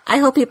 Now, I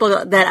hope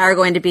people that are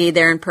going to be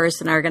there in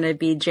person are going to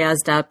be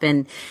jazzed up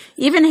and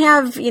even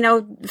have,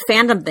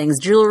 fandom things,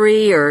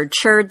 jewelry or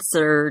shirts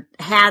or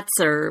hats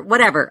or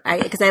whatever.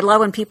 Because I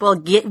love when people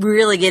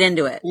really get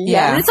into it.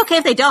 Yeah. And it's okay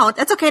if they don't.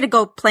 That's okay to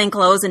go plain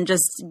clothes and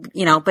just,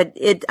 but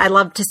I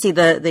love to see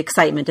the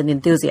excitement and the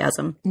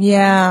enthusiasm.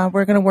 Yeah,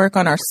 we're going to work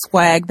on our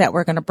swag that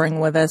we're going to bring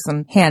with us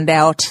and hand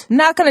out.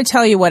 Not going to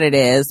tell you what it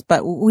is,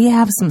 but we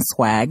have some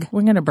swag.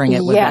 We're going to bring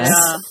it with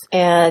us.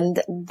 And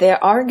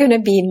there are going to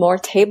be more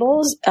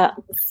tables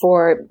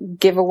for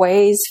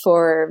giveaways,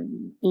 for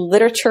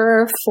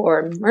literature,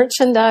 for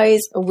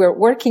merchandise. We're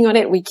working on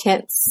it. We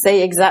can't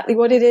say exactly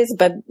what it is,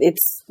 but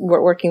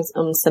we're working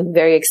on some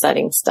very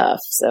exciting stuff.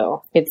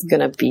 So it's going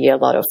to be a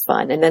lot of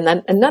fun. And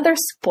then another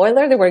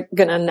spoiler that we're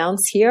going to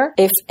announce here.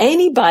 If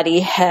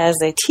anybody has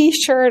a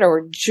t-shirt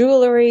or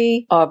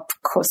jewelry or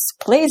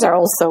cosplays are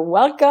also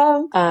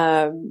welcome.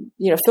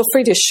 Feel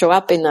free to show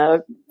up in a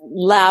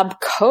lab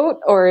coat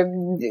or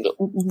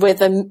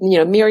with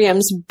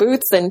Miriam's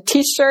boots and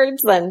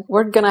t-shirts, and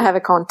we're gonna have a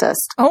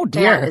contest. Oh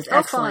dear. That is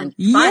excellent.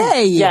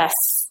 Yay. Yes.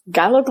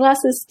 Gallo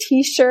glasses,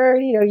 t-shirt,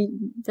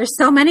 There's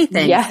so many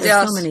things. Yes.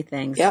 There's so many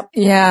things. Yep.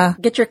 Yeah.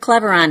 Get your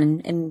clever on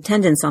and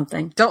intend in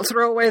something. Don't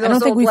throw away those I don't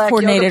think old we've black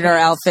coordinated yoga our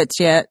pants. outfits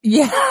yet.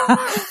 Yeah.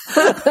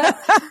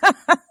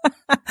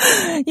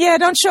 Yeah,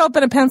 don't show up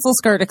in a pencil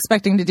skirt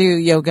expecting to do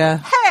yoga.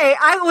 Hey,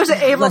 I was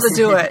able to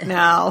do it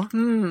now.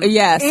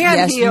 Yes, And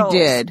yes, heels. you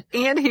did.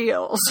 And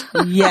heels.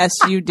 Yes,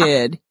 you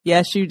did.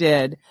 Yes, you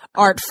did.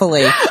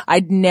 Artfully.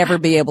 I'd never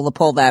be able to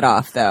pull that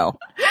off, though.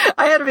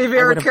 I had to be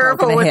very would've careful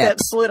broken a with hip.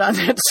 that slit on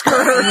that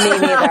skirt. Me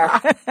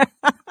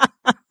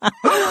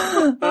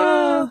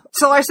neither.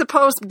 So I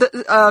suppose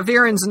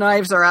Viren's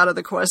knives are out of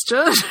the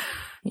question.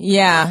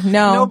 Yeah,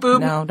 no. No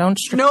boob- No, don't.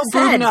 No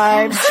boob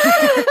knives.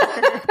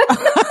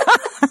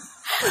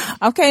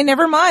 Okay,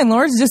 never mind.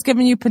 Laura's just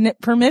giving you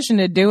permission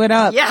to do it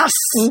up. Yes.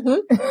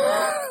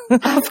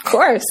 Of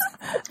course.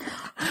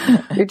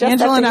 You just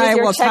Angela have and to use I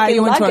your will tie check-in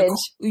you into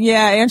luggage.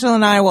 Angela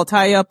and I will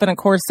tie you up in a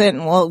corset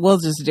and we'll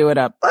just do it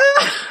up.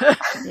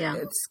 Yeah.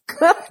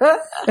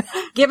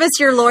 Give us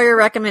your lawyer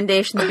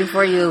recommendations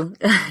before you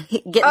get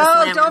in the Oh,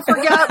 slammer. don't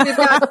forget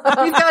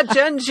we've got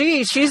Jen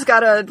G. She's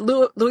got a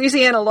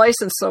Louisiana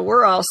license, so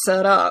we're all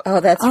set up. Oh,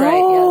 that's right.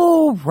 Yes.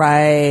 Oh,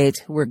 right.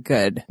 We're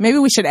good. Maybe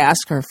we should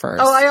ask her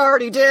first. Oh, I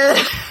already did.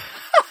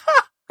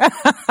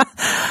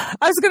 I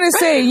was going to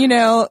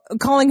say,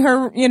 calling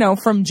her,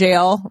 from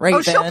jail right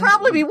Oh, then. she'll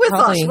probably be with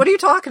us. What are you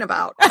talking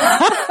about?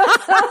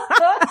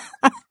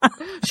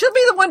 She'll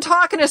be the one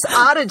talking us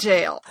out of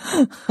jail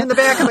in the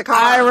back of the car.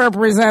 I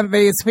represent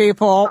these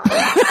people.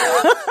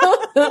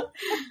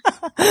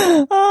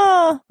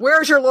 Oh,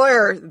 Where's your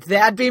lawyer?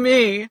 That'd be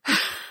me.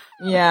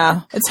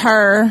 yeah, it's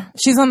her.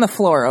 She's on the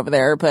floor over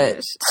there,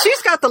 but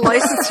She's got the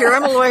license here.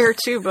 I'm a lawyer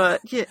too,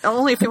 but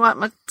only if you want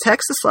my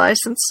Texas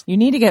license. you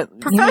need to get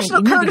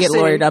Professional you need to get courtesy.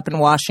 lawyered up in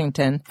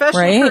Washington,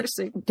 Professional right?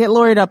 courtesy. Get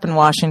lawyered up in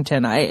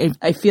Washington.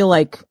 I feel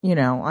like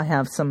I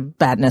have some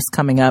badness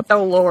coming up.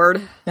 Oh,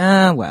 Lord.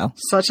 Well,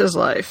 Such is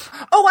life.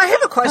 Oh, I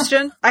have a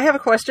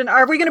question.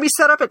 Are we going to be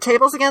set up at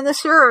tables again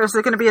this year, or is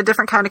it going to be a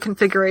different kind of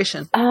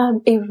configuration?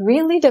 It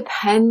really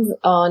depends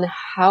on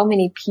how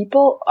many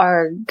people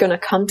are going to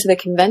come to the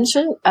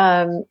convention.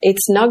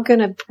 It's not going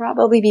to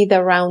probably be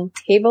the round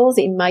tables.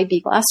 It might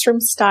be classroom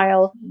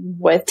style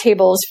with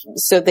tables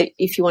so that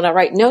if you want to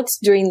write notes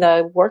during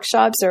the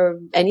workshops or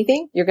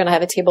anything, you're going to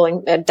have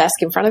a desk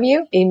in front of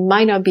you. It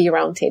might not be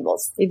round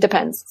tables. It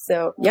depends.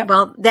 So, yeah.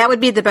 Well, that would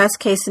be the best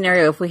case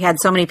scenario if we had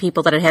so many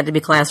people that it had to be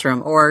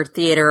classroom or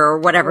theater or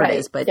whatever Right, it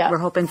is. But yeah. we're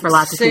hoping for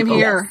lots of Same people.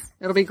 here.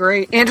 It'll be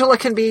great. Angela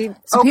can be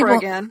Oprah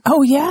again.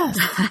 Oh yes,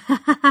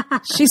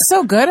 she's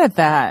so good at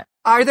that.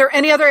 Are there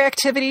any other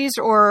activities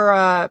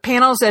or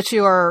panels that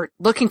you are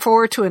looking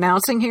forward to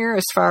announcing here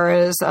as far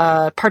as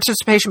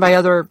participation by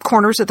other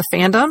corners of the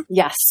fandom?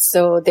 Yes.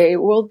 So there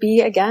will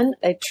be, again,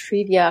 a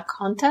trivia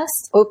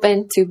contest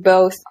open to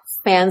both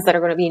fans that are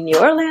going to be in New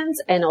Orleans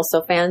and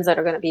also fans that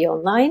are going to be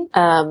online.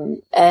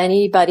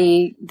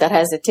 Anybody that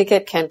has a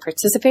ticket can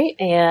participate,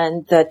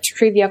 and the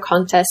trivia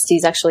contest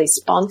is actually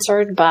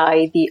sponsored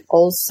by the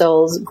All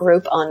Souls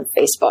group on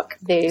Facebook.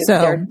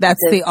 That's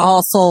the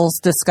All Souls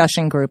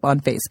discussion group on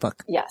Facebook.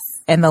 Yes.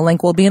 And the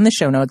link will be in the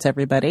show notes,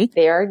 everybody.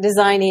 They are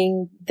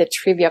designing the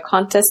trivia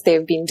contest.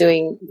 They've been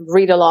doing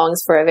read-alongs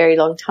for a very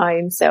long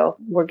time. So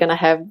we're going to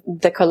have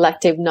the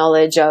collective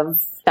knowledge of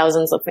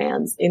thousands of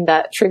fans in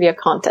that trivia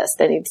contest.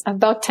 And it's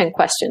about 10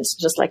 questions,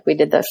 just like we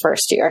did the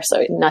first year.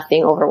 So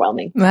nothing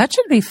overwhelming. That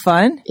should be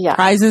fun. Yeah.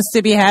 Prizes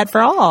to be had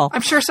for all. I'm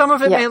sure some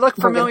of it may look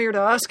familiar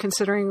to us,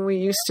 considering we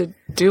used to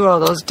do all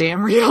those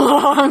damn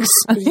read-alongs.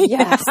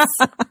 Yes.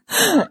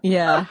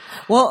 Yeah.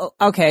 Well,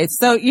 okay.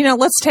 So,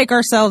 let's take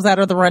ourselves out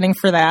of the running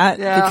for that.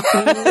 Yeah.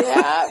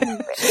 Yeah.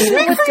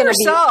 Speak for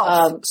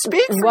yourself.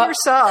 Speak for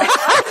yourself.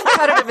 I'm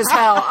competitive as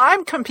hell.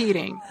 I'm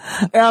competing.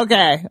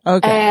 Okay.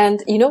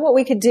 And you know what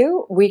we could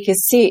do? We could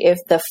see if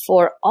the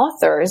four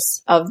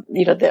authors of,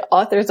 the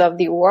authors of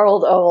the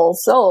World of All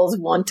Souls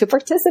want to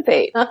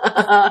participate.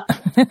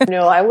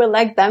 I would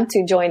like them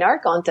to join our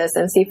contest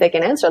and see if they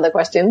can answer the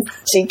questions.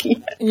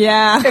 Cheeky.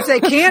 Yeah. If they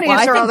can't Well,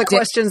 I answer all think the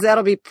questions,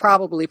 that'll be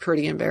probably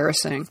pretty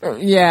embarrassing.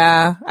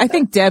 Yeah. I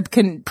think Deb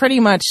can pretty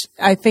much,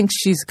 I think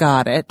she's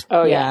got it.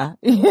 Oh, yeah.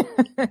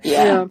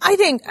 Yeah. I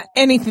think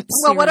anything.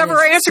 Well,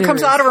 whatever answer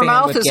comes out of her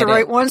mouth is the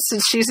right one. one,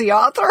 since she's the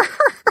author.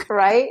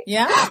 Right?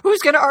 Yeah. Who's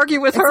going to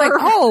argue with her? Like,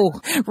 oh,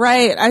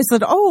 right. I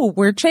said,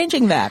 we're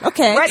changing that.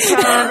 Okay.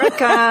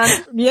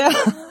 Retcon. Yeah.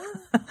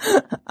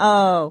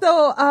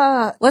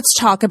 So let's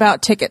talk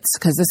about tickets,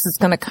 because this is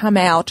going to come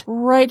out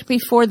right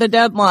before the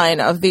deadline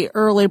of the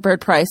early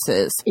bird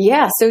prices.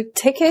 Yeah, so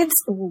tickets,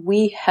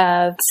 we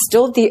have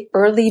still the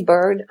early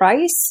bird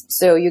price.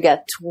 So you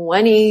get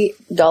 $20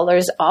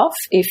 off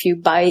if you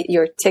buy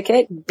your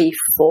ticket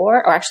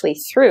before, or actually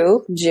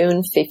through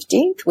June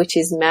 15th, which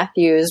is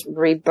Matthew's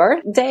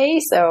rebirth day.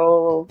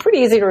 So pretty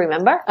easy to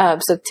remember.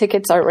 So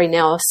tickets are right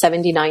now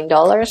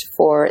 $79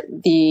 for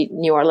the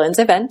New Orleans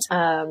event.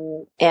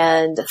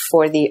 And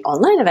for the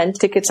online event,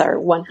 tickets are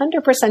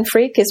 100%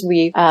 free because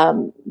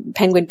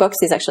Penguin Books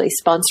is actually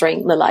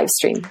sponsoring the live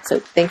stream. So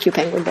thank you,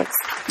 Penguin Books.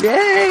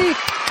 Yay!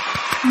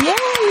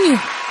 Yay!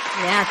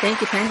 Yeah, thank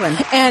you, Penguin.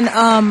 And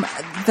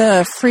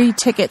the free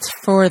tickets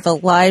for the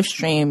live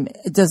stream,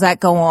 does that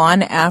go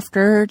on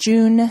after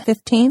June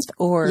 15th,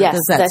 or Yes,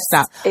 does that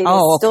stop?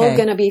 It's still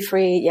going to be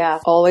free. Yeah,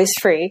 always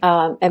free.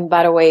 And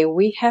by the way,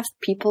 we have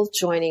people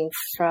joining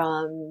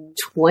from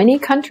 20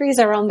 countries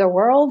around the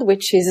world,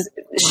 which is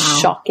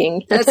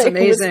shocking. That's I was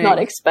amazing. not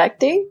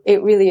expecting.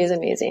 It really is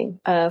amazing.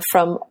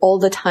 From all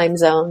the time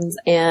zones,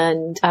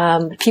 and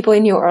people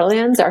in New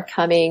Orleans are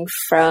coming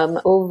from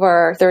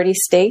over 30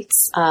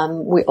 states.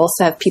 We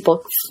also have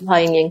people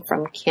flying in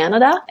from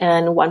Canada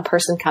and one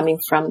person coming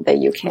from the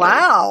UK.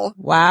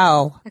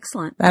 Wow.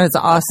 Excellent. That is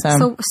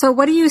awesome. So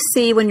what do you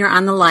see when you're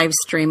on the live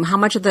stream? How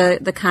much of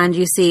the con do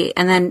you see?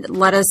 And then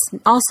let us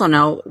also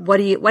know,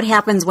 what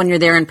happens when you're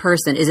there in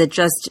person? Is it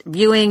just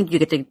viewing? Do you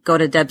get to go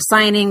to Deb's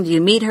signing? Do you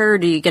meet her?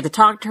 Do you get to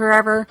talk to her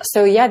ever?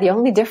 So yeah, the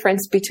only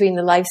difference between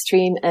the live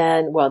stream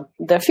and, well,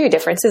 there are a few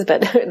differences,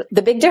 but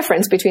the big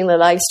difference between the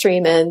live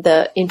stream and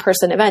the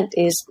in-person event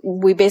is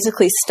we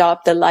basically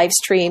stop the live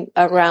stream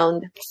around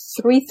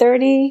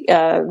 3:30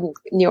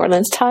 New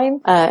Orleans time,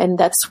 and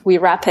we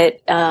wrap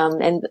it.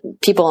 And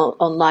people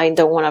online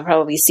don't want to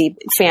probably see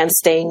fans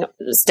standing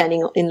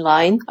in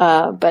line,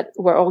 but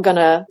we're all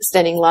gonna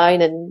stand in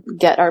line and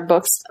get our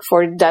books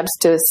for Debs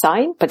to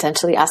sign,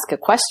 potentially ask a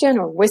question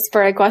or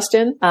whisper a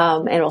question,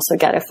 and also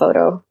get a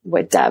photo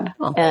with Deb.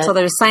 Cool. So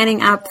there's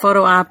signing up,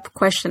 photo op,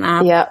 question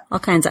op, all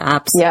kinds of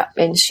ops. Yeah,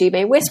 and she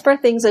may whisper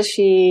things that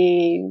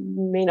she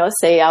may not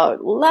say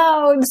out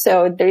loud.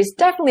 So there's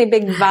definitely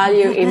big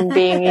value in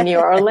being in New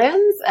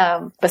Orleans,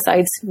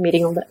 besides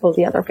meeting all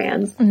the other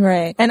fans.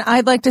 Right. And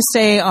I'd like to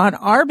say on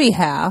our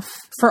behalf,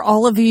 for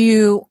all of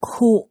you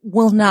who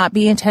will not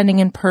be attending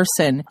in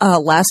person,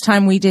 last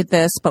time we did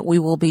this, but we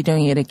will be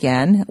doing it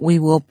again. We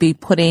will be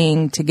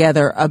putting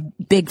together a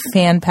big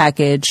fan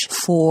package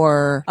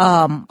for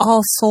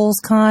All Souls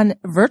Con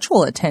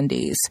virtual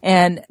attendees.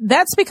 And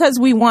that's because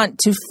we want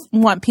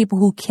people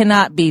who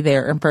cannot be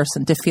there in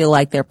person to feel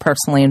like they're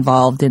personally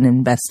involved and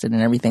invested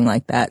and everything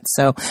like that.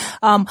 So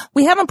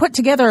we haven't put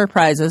together our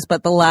prizes,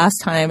 but the last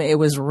time it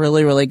was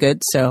really, really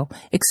good. So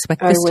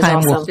expect this time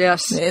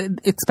awesome.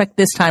 expect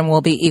this time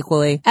will be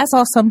equally as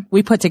awesome.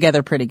 We put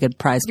together pretty good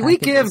prize packages. We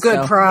give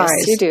good prize.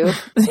 Yes, you do.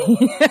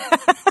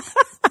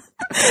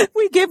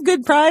 We give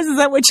good prize. Is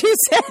that what you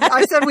said?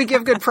 I said we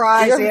give good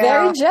prize. You're yeah.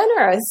 very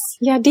generous.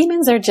 Yeah,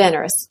 demons are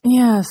generous.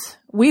 Yes.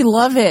 We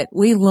love it.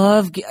 We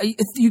love,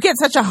 you get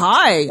such a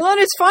high. Well, and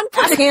it's fun.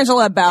 Ask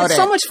Angela about It's it.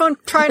 so much fun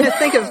trying to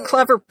think of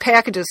clever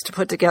packages to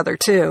put together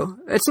too.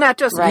 It's not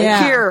just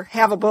here,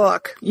 have a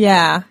book.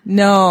 Yeah.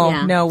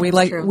 No, we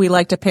true.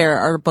 like to pair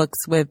our books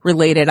with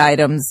related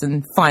items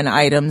and fun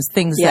items,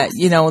 things that,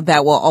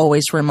 that will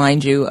always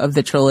remind you of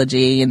the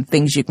trilogy and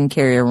things you can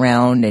carry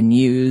around and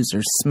use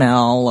or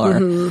smell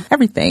or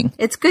everything.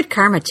 It's good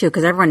karma too,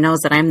 because everyone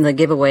knows that I'm the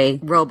giveaway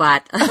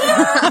robot of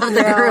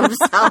the group.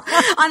 So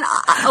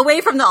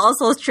away from the All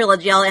Souls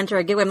trilogy, I'll enter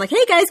a giveaway. I'm like,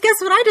 hey guys, guess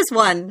what I just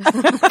won?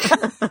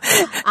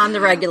 On the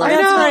regular.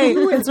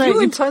 That's right.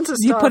 Doing tons of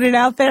You stuff. put it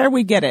out there,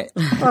 we get it.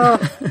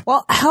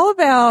 Well, how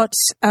about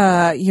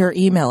your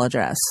email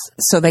address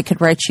so they could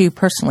write you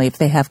personally if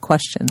they have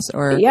questions?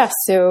 Or Yes.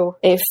 So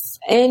if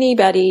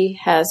anybody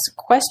has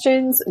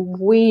questions,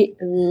 we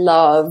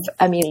literally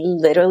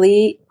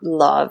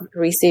love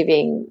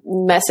receiving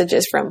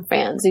messages from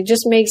fans. It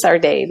just makes our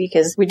day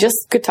because we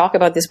just could talk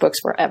about these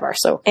books forever.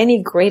 So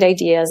any great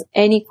ideas,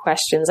 any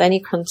questions, any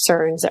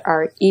concerns,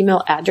 our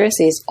email address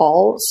is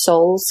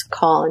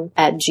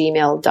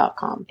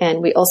allsoulscon@gmail.com.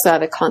 And we also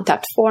have a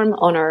contact form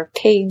on our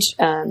page.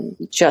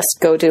 Just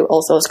go to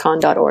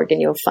allsoulscon.org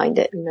and you'll find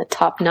it in the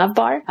top nav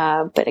bar.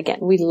 But again,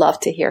 we love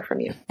to hear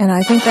from you. And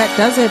I think that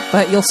does it,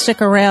 but you'll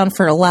stick around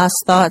for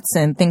last thoughts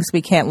and things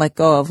we can't let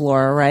go of,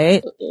 Laura,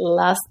 right?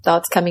 Last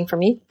thoughts coming from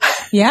me?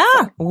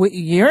 Yeah,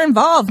 you're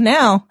involved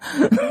now.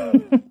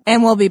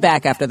 And we'll be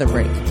back after the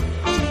break.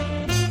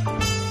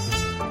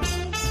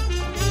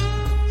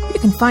 You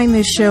can find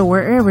this show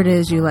wherever it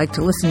is you like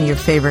to listen to your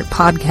favorite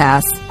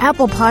podcasts.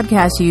 Apple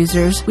Podcast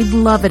users, we'd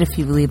love it if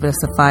you leave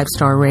us a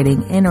 5-star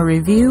rating and a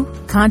review.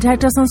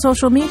 Contact us on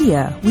social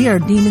media. We are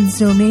Demons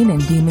Domain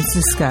and Demons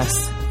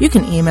Discuss. You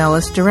can email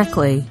us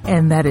directly,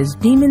 and that is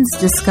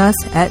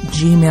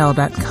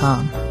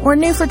demonsdiscuss@gmail.com. Or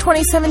new for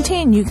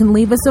 2017, you can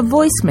leave us a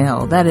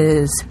voicemail. That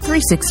is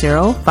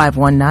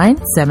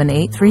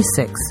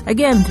 360-519-7836.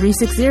 Again,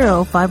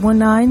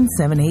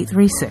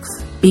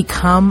 360-519-7836.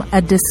 Become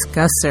a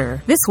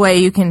discusser. This way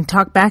you can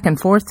talk back and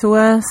forth to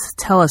us,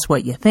 tell us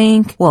what you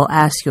think. We'll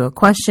ask you a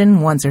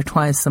question once or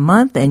twice a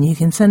month, and you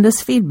can send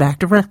us feedback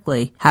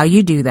directly. How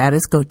you do that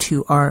is go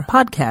to our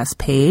podcast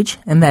page,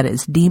 and that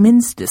is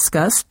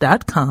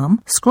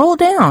demonsdiscuss.com. Scroll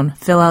down,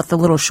 fill out the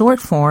little short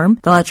form,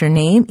 fill out your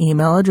name,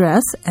 email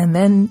address, and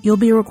then you'll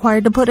be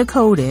required to put a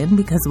code in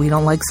because we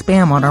don't like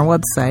spam on our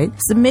website.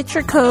 Submit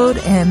your code,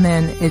 and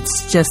then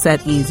it's just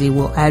that easy.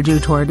 We'll add you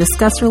to our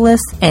discusser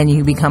list, and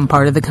you become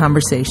part of the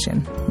conversation.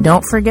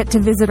 Don't forget to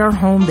visit our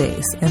home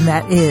base, and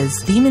that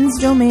is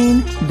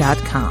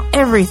demonsdomain.com.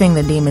 Everything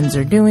the Demons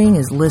are doing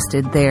is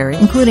listed there,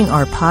 including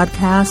our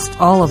podcast,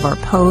 all of our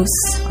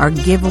posts, our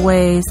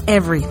giveaways,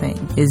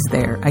 everything is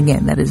there.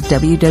 Again, that is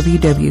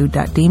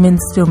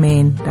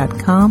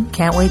www.demonsdomain.com.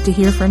 Can't wait to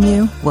hear from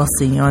you. We'll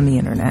see you on the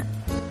internet.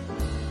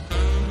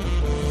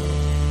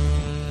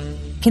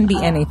 Can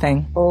be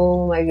anything.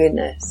 Oh my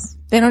goodness.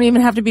 They don't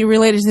even have to be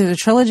related to the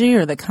trilogy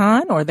or the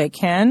con, or they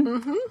can.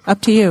 Mm-hmm.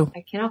 Up to you.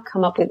 I cannot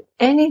come up with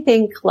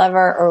anything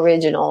clever,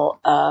 original.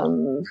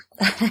 And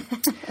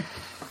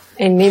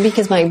maybe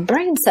because my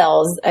brain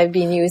cells have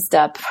been used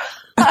up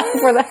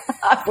over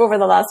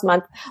the last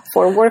month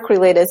for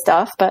work-related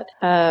stuff. But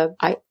I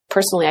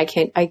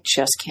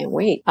just can't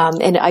wait.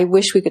 And I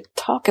wish we could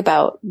talk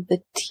about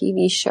the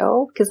TV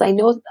show because I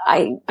know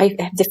I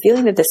have the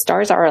feeling that the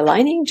stars are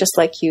aligning, just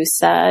like you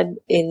said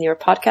in your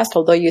podcast,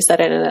 although you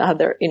said it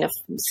in a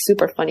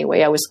super funny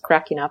way. I was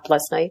cracking up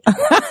last night. God,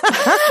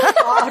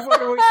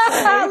 what are we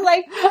saying?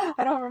 Like,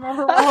 I don't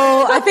remember.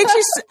 Oh, I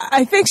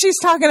think she's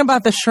talking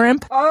about the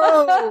shrimp.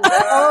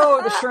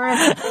 Oh, the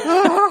shrimp.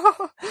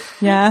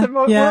 Yeah. The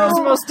world's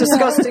most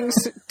disgusting,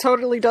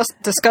 totally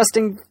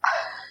disgusting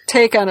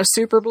take on a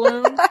super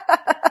balloon.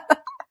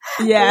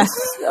 Yes.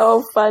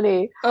 So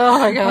funny. Oh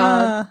my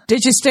God.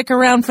 Did you stick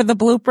around for the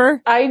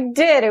blooper? I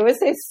did. It was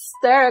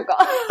hysterical.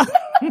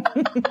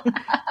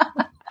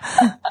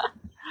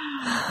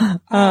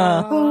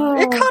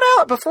 It cut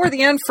out before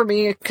the end for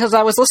me because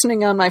I was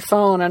listening on my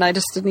phone and I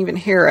just didn't even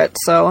hear it.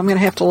 So I'm going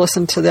to have to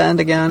listen to the end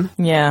again.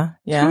 Yeah.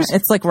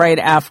 It's like right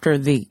after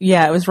it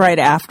was right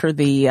after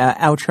the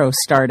outro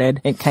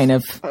started. It kind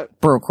of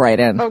broke right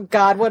in. Oh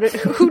God,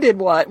 who did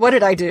what? What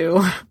did I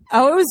do?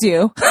 Oh, it was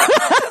you.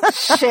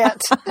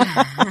 Shit.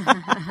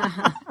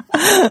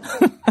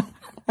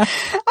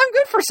 I'm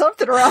good for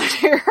something around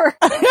here.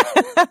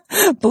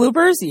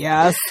 Bloopers?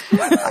 Yes.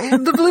 I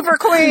am the blooper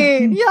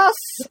queen. Yes.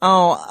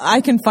 Oh,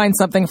 I can find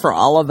something for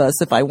all of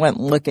us if I went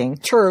looking.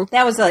 True.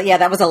 That was a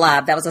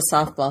lob. That was a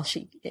softball.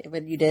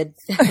 When you did.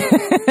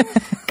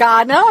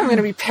 God, now I'm going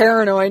to be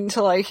paranoid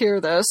until I hear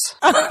this.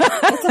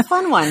 It's a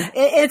fun one.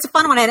 It's a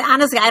fun one. And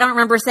honestly, I don't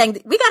remember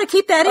saying, we got to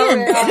keep that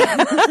in.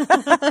 Yeah.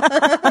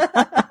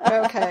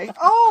 Okay.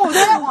 Oh,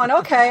 that one.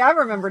 Okay. I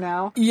remember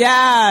now.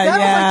 Yeah.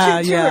 That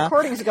was like two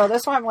recordings ago.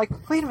 That's why I'm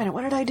like, wait a minute.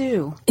 What did I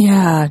do?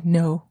 Yeah.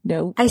 No.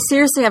 I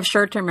seriously have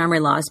short-term memory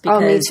loss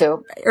because me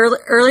too.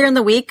 Earlier in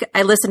the week,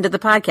 I listened to the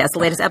podcast, the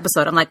latest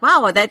episode. I'm like,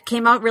 wow, that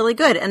came out really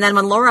good. And then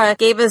when Laura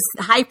gave us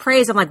high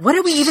praise, I'm like, what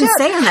did we even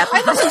say on that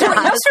podcast? I listened to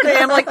it yesterday.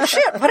 I'm like,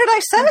 shit, what did I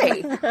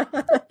say?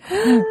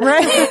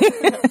 Right.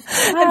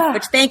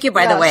 Which thank you,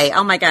 by the way.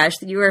 Oh my gosh,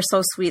 you are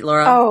so sweet,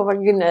 Laura. Oh my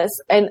goodness.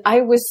 And I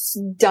was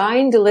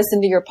dying to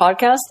listen to your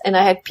podcast and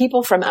I had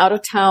people from out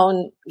of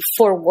town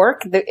for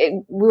work.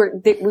 We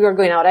were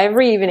going out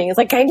every evening. It's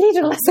like, I need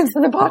to listen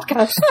to the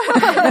podcast.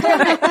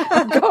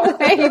 Go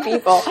away,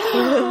 people.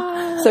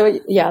 So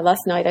yeah,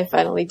 last night I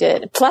finally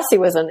did. Plus it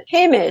was on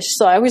Hamish.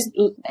 So I was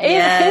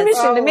Hamish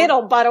in the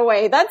middle, by the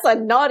way. That's a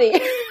naughty.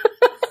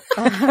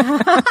 We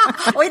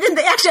didn't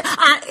actually.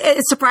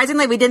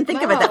 Surprisingly, we didn't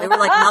think of it that we were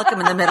like Malcolm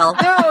in the middle.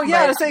 No,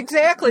 yes,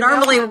 exactly.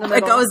 Normally,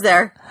 it goes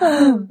there.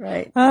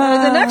 Right.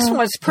 The next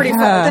one's pretty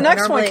fun. The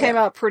next Normally, one came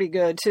out pretty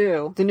good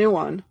too. The new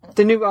one,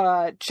 the new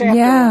chapter.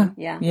 one.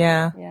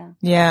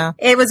 Yeah.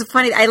 It was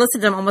funny. I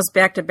listened to them almost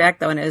back to back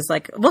though, and it was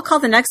like, we'll call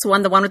the next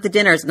one the one with the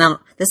dinners. No,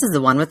 this is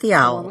the one with the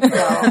owl.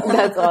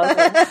 That's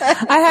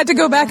awesome. I had to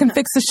go back and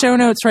fix the show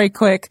notes right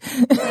quick.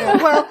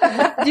 Well,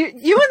 you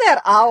and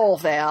that owl,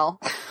 Val.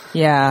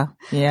 Yeah.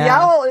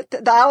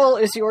 The owl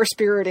is your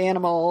spirit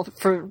animal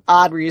for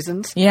odd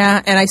reasons.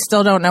 Yeah, and I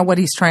still don't know what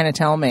he's trying to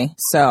tell me.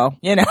 So,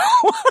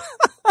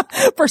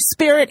 for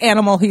spirit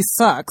animal, he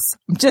sucks.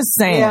 I'm just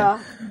saying. Yeah.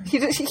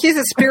 He's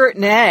a spirit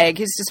nag.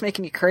 He's just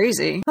making you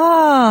crazy.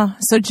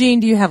 So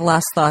Jean, do you have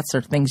last thoughts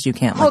or things you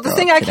can't let go the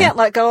thing of I today? can't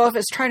let go of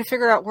is trying to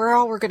figure out where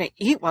all we're going to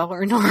eat while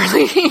we're in New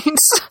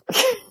Orleans.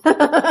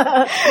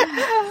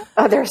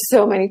 Oh, there are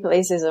so many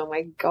places. Oh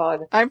my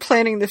God. I'm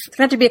planning It's going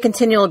to have to be a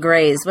continual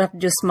graze. We have to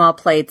do small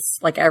plates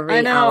like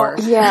every hour.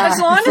 Yeah. As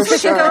long as we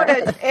sure. can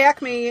go to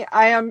Acme,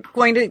 I am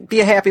going to be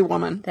a happy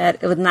woman.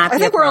 That it would not be I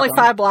think a we're only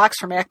problem. 5 blocks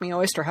from Acme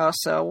Oyster House,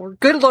 so we're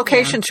good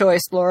location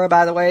choice, Laura,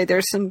 by the way.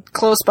 There's some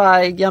close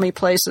by yummy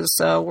places,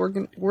 so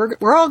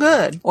we're all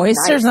good.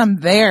 Oysters, Nice. I'm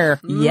there.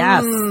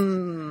 Yes.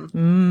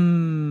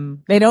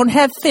 They don't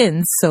have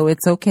fins, so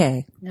it's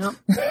okay. Nope.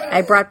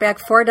 I brought back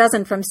 4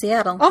 dozen from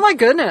Seattle. Oh my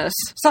goodness.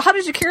 So how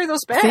did you carry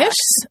those back? Fish?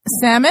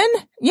 Salmon?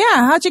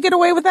 Yeah, how'd you get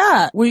away with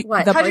that?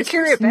 What? How'd you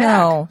carry it back?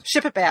 No.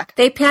 Ship it back.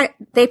 They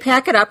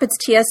pack it up. It's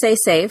TSA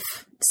safe.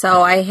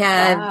 So I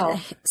had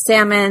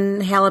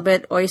salmon,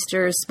 halibut,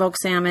 oysters, smoked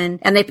salmon,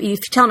 and if you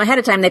tell them ahead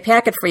of time, they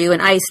pack it for you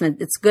in ice,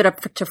 and it's good up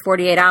to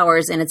 48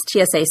 hours, and it's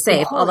TSA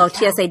safe. Although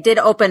TSA did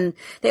open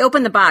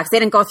the box. They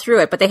didn't go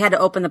through it, but they had to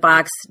open the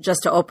box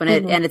just to open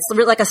it, and it's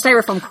like a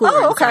styrofoam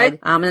cooler inside.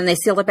 And then they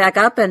sealed it back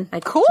up, and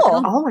cool.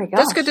 Oh my gosh.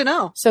 That's good to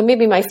know. So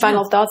maybe my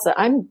final thoughts that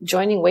I'm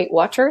joining Weight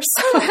Watchers.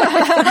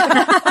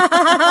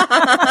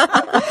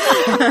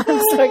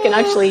 So I can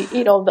actually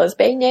eat all those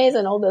beignets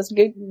and all those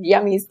good,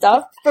 yummy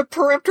stuff. The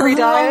peremptory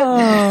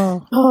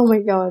diet. Oh my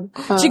God.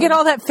 Did you get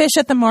all that fish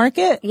at the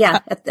market? yeah,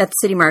 at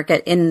City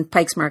Market in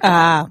Pikes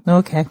Market.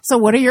 Okay. So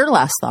what are your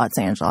last thoughts,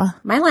 Angela?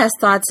 My last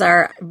thoughts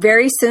are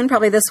very soon,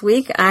 probably this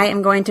week, I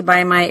am going to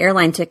buy my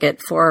airline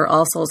ticket for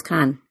All Souls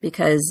Con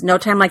because no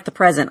time like the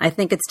present. I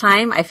think it's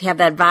time. I have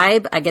that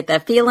vibe. I get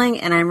that feeling,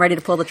 and I'm ready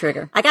to pull the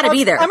trigger. I got to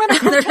be there.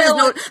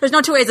 There's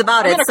no two ways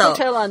about it. I'm going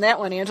to on that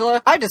one,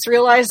 Angela. I just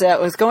realized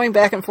that with going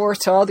back and forth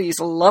to all these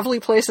lovely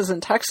places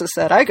in Texas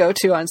that I go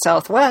to on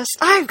Southwest,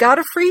 I've got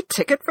a free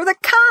ticket for the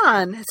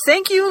con.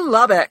 Thank you,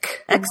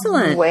 Lubbock.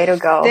 Excellent. Way to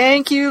go.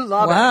 Thank you,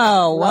 Lubbock.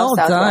 Wow, well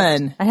Southwest.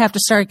 done. I have to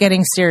start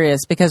getting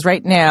serious because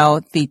right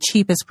now the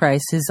cheapest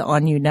price is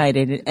on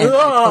United, and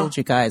I told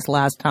you guys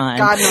last time.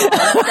 God no.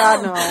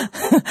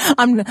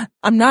 God no.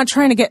 I'm not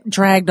trying to get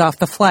dragged off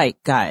the flight,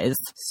 guys.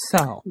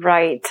 So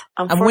Right.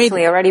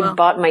 Unfortunately, I already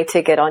bought my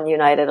ticket on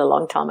United a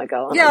long time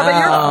ago.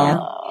 Yeah,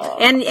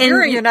 but And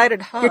you're a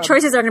United hub. Your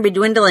choices are going to be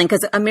dwindling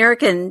because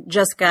American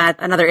just got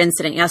another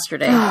incident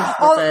yesterday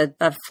with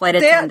a flight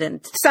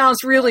attendant. That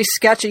sounds really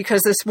sketchy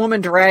because this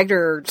woman dragged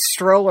her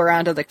stroller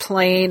onto the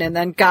plane and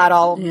then got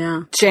all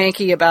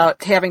janky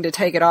about having to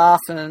take it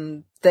off,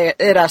 and it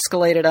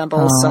escalated on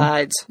both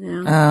sides.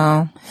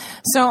 Oh.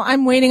 So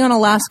I'm waiting on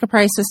Alaska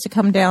prices to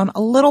come down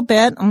a little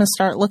bit. I'm going to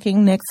start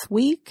looking next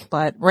week.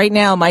 But right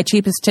now, my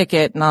cheapest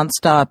ticket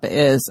nonstop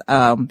is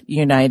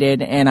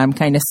United, and I'm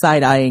kind of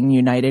side-eyeing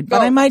United.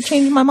 But I might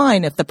change my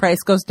mind if the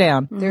price goes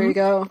down. There you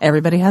go.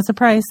 Everybody has a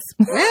price.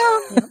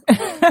 Well,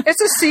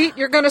 it's a seat.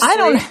 You're going to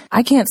sleep.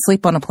 I can't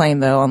sleep on a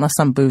plane, though, unless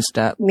I'm boozed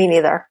up. Me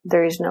neither.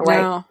 There is no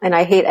way. And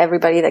I hate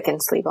everybody that can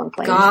sleep on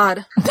planes.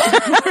 God.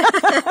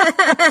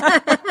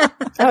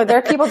 Oh, there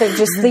are people that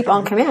just sleep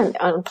on command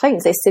on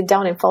planes. They sit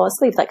down and fall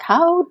asleep. Like,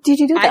 how did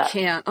you do that? I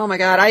can't. Oh my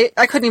God. I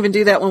couldn't even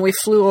do that when we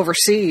flew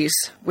overseas,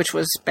 which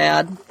was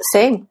bad.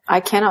 Same.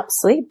 I cannot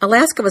sleep.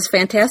 Alaska was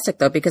fantastic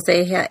though because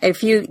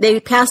they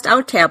passed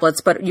out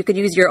tablets, but you could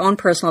use your own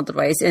personal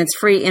device, and it's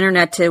free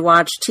internet to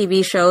watch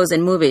TV shows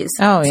and movies.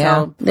 Oh yeah,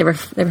 so they were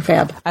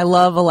fab. I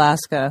love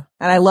Alaska,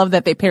 and I love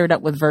that they paired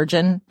up with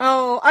Virgin.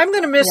 Oh, I'm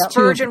going to miss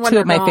Virgin when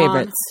they're gone. Two of my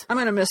favorites. I'm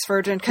going to miss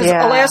Virgin because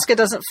Alaska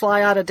doesn't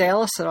fly out of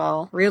Dallas at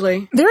all.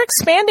 Really. They're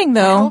expanding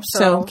though,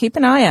 so keep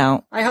an eye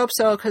out. I hope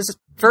so because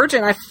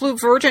Virgin, I flew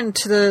Virgin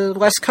to the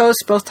West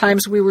Coast both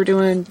times we were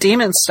doing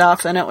Demon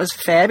stuff, and it was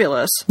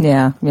fabulous.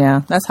 Yeah.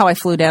 That's how I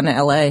flew down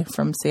to LA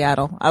from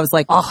Seattle. I was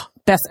like, oh,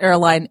 best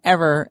airline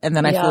ever. And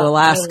then I flew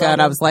Alaska,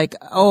 and I was like,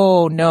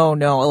 oh, no,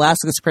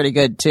 Alaska's pretty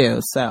good too.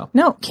 So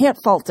no, can't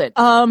fault it.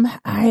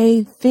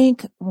 I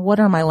think,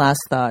 what are my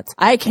last thoughts?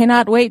 I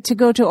cannot wait to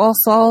go to All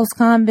Souls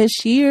Con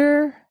this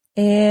year.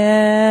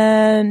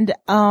 And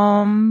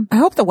I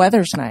hope the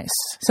weather's nice.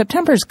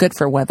 September's good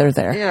for weather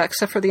there. Yeah,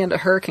 except for the end of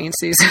hurricane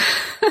season.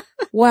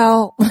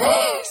 Well,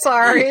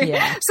 sorry.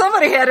 Yeah.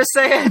 Somebody had to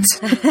say it.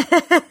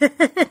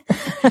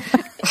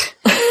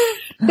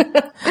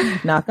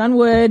 Knock on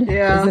wood.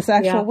 Yeah. Is this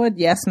actual wood?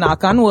 Yes,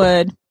 knock on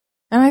wood.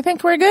 And I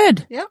think we're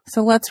good. Yep.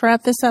 So let's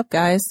wrap this up,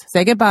 guys.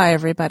 Say goodbye,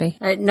 everybody.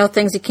 All right, no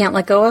things you can't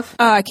let go of?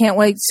 I can't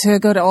wait to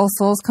go to All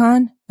Souls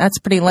Con. That's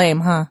pretty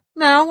lame, huh?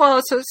 No, well,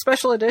 it's a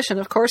special edition.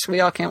 Of course, we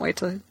all can't wait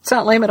to. It's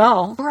not lame at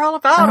all. We're all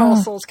about All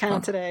Souls Con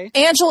today.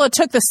 Angela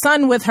took the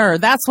sun with her.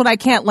 That's what I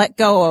can't let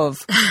go of.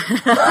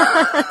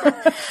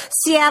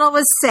 Seattle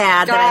was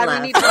sad. God, we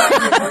need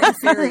to get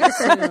very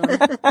soon.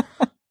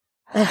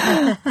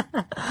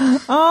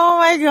 Oh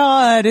my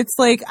God. It's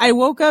like I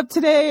woke up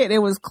today and it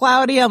was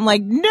cloudy. I'm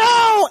like,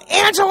 no,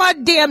 Angela,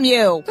 damn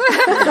you.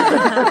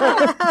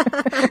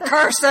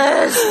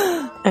 Curses.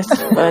 That's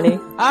funny.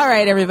 All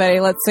right, everybody,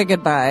 let's say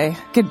goodbye.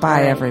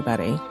 Goodbye,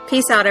 everybody.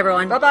 Peace out,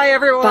 everyone. Bye-bye,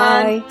 everyone.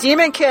 Bye.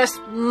 Demon kiss.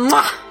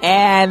 Mwah.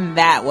 And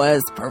that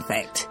was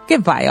perfect.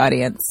 Goodbye,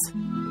 audience.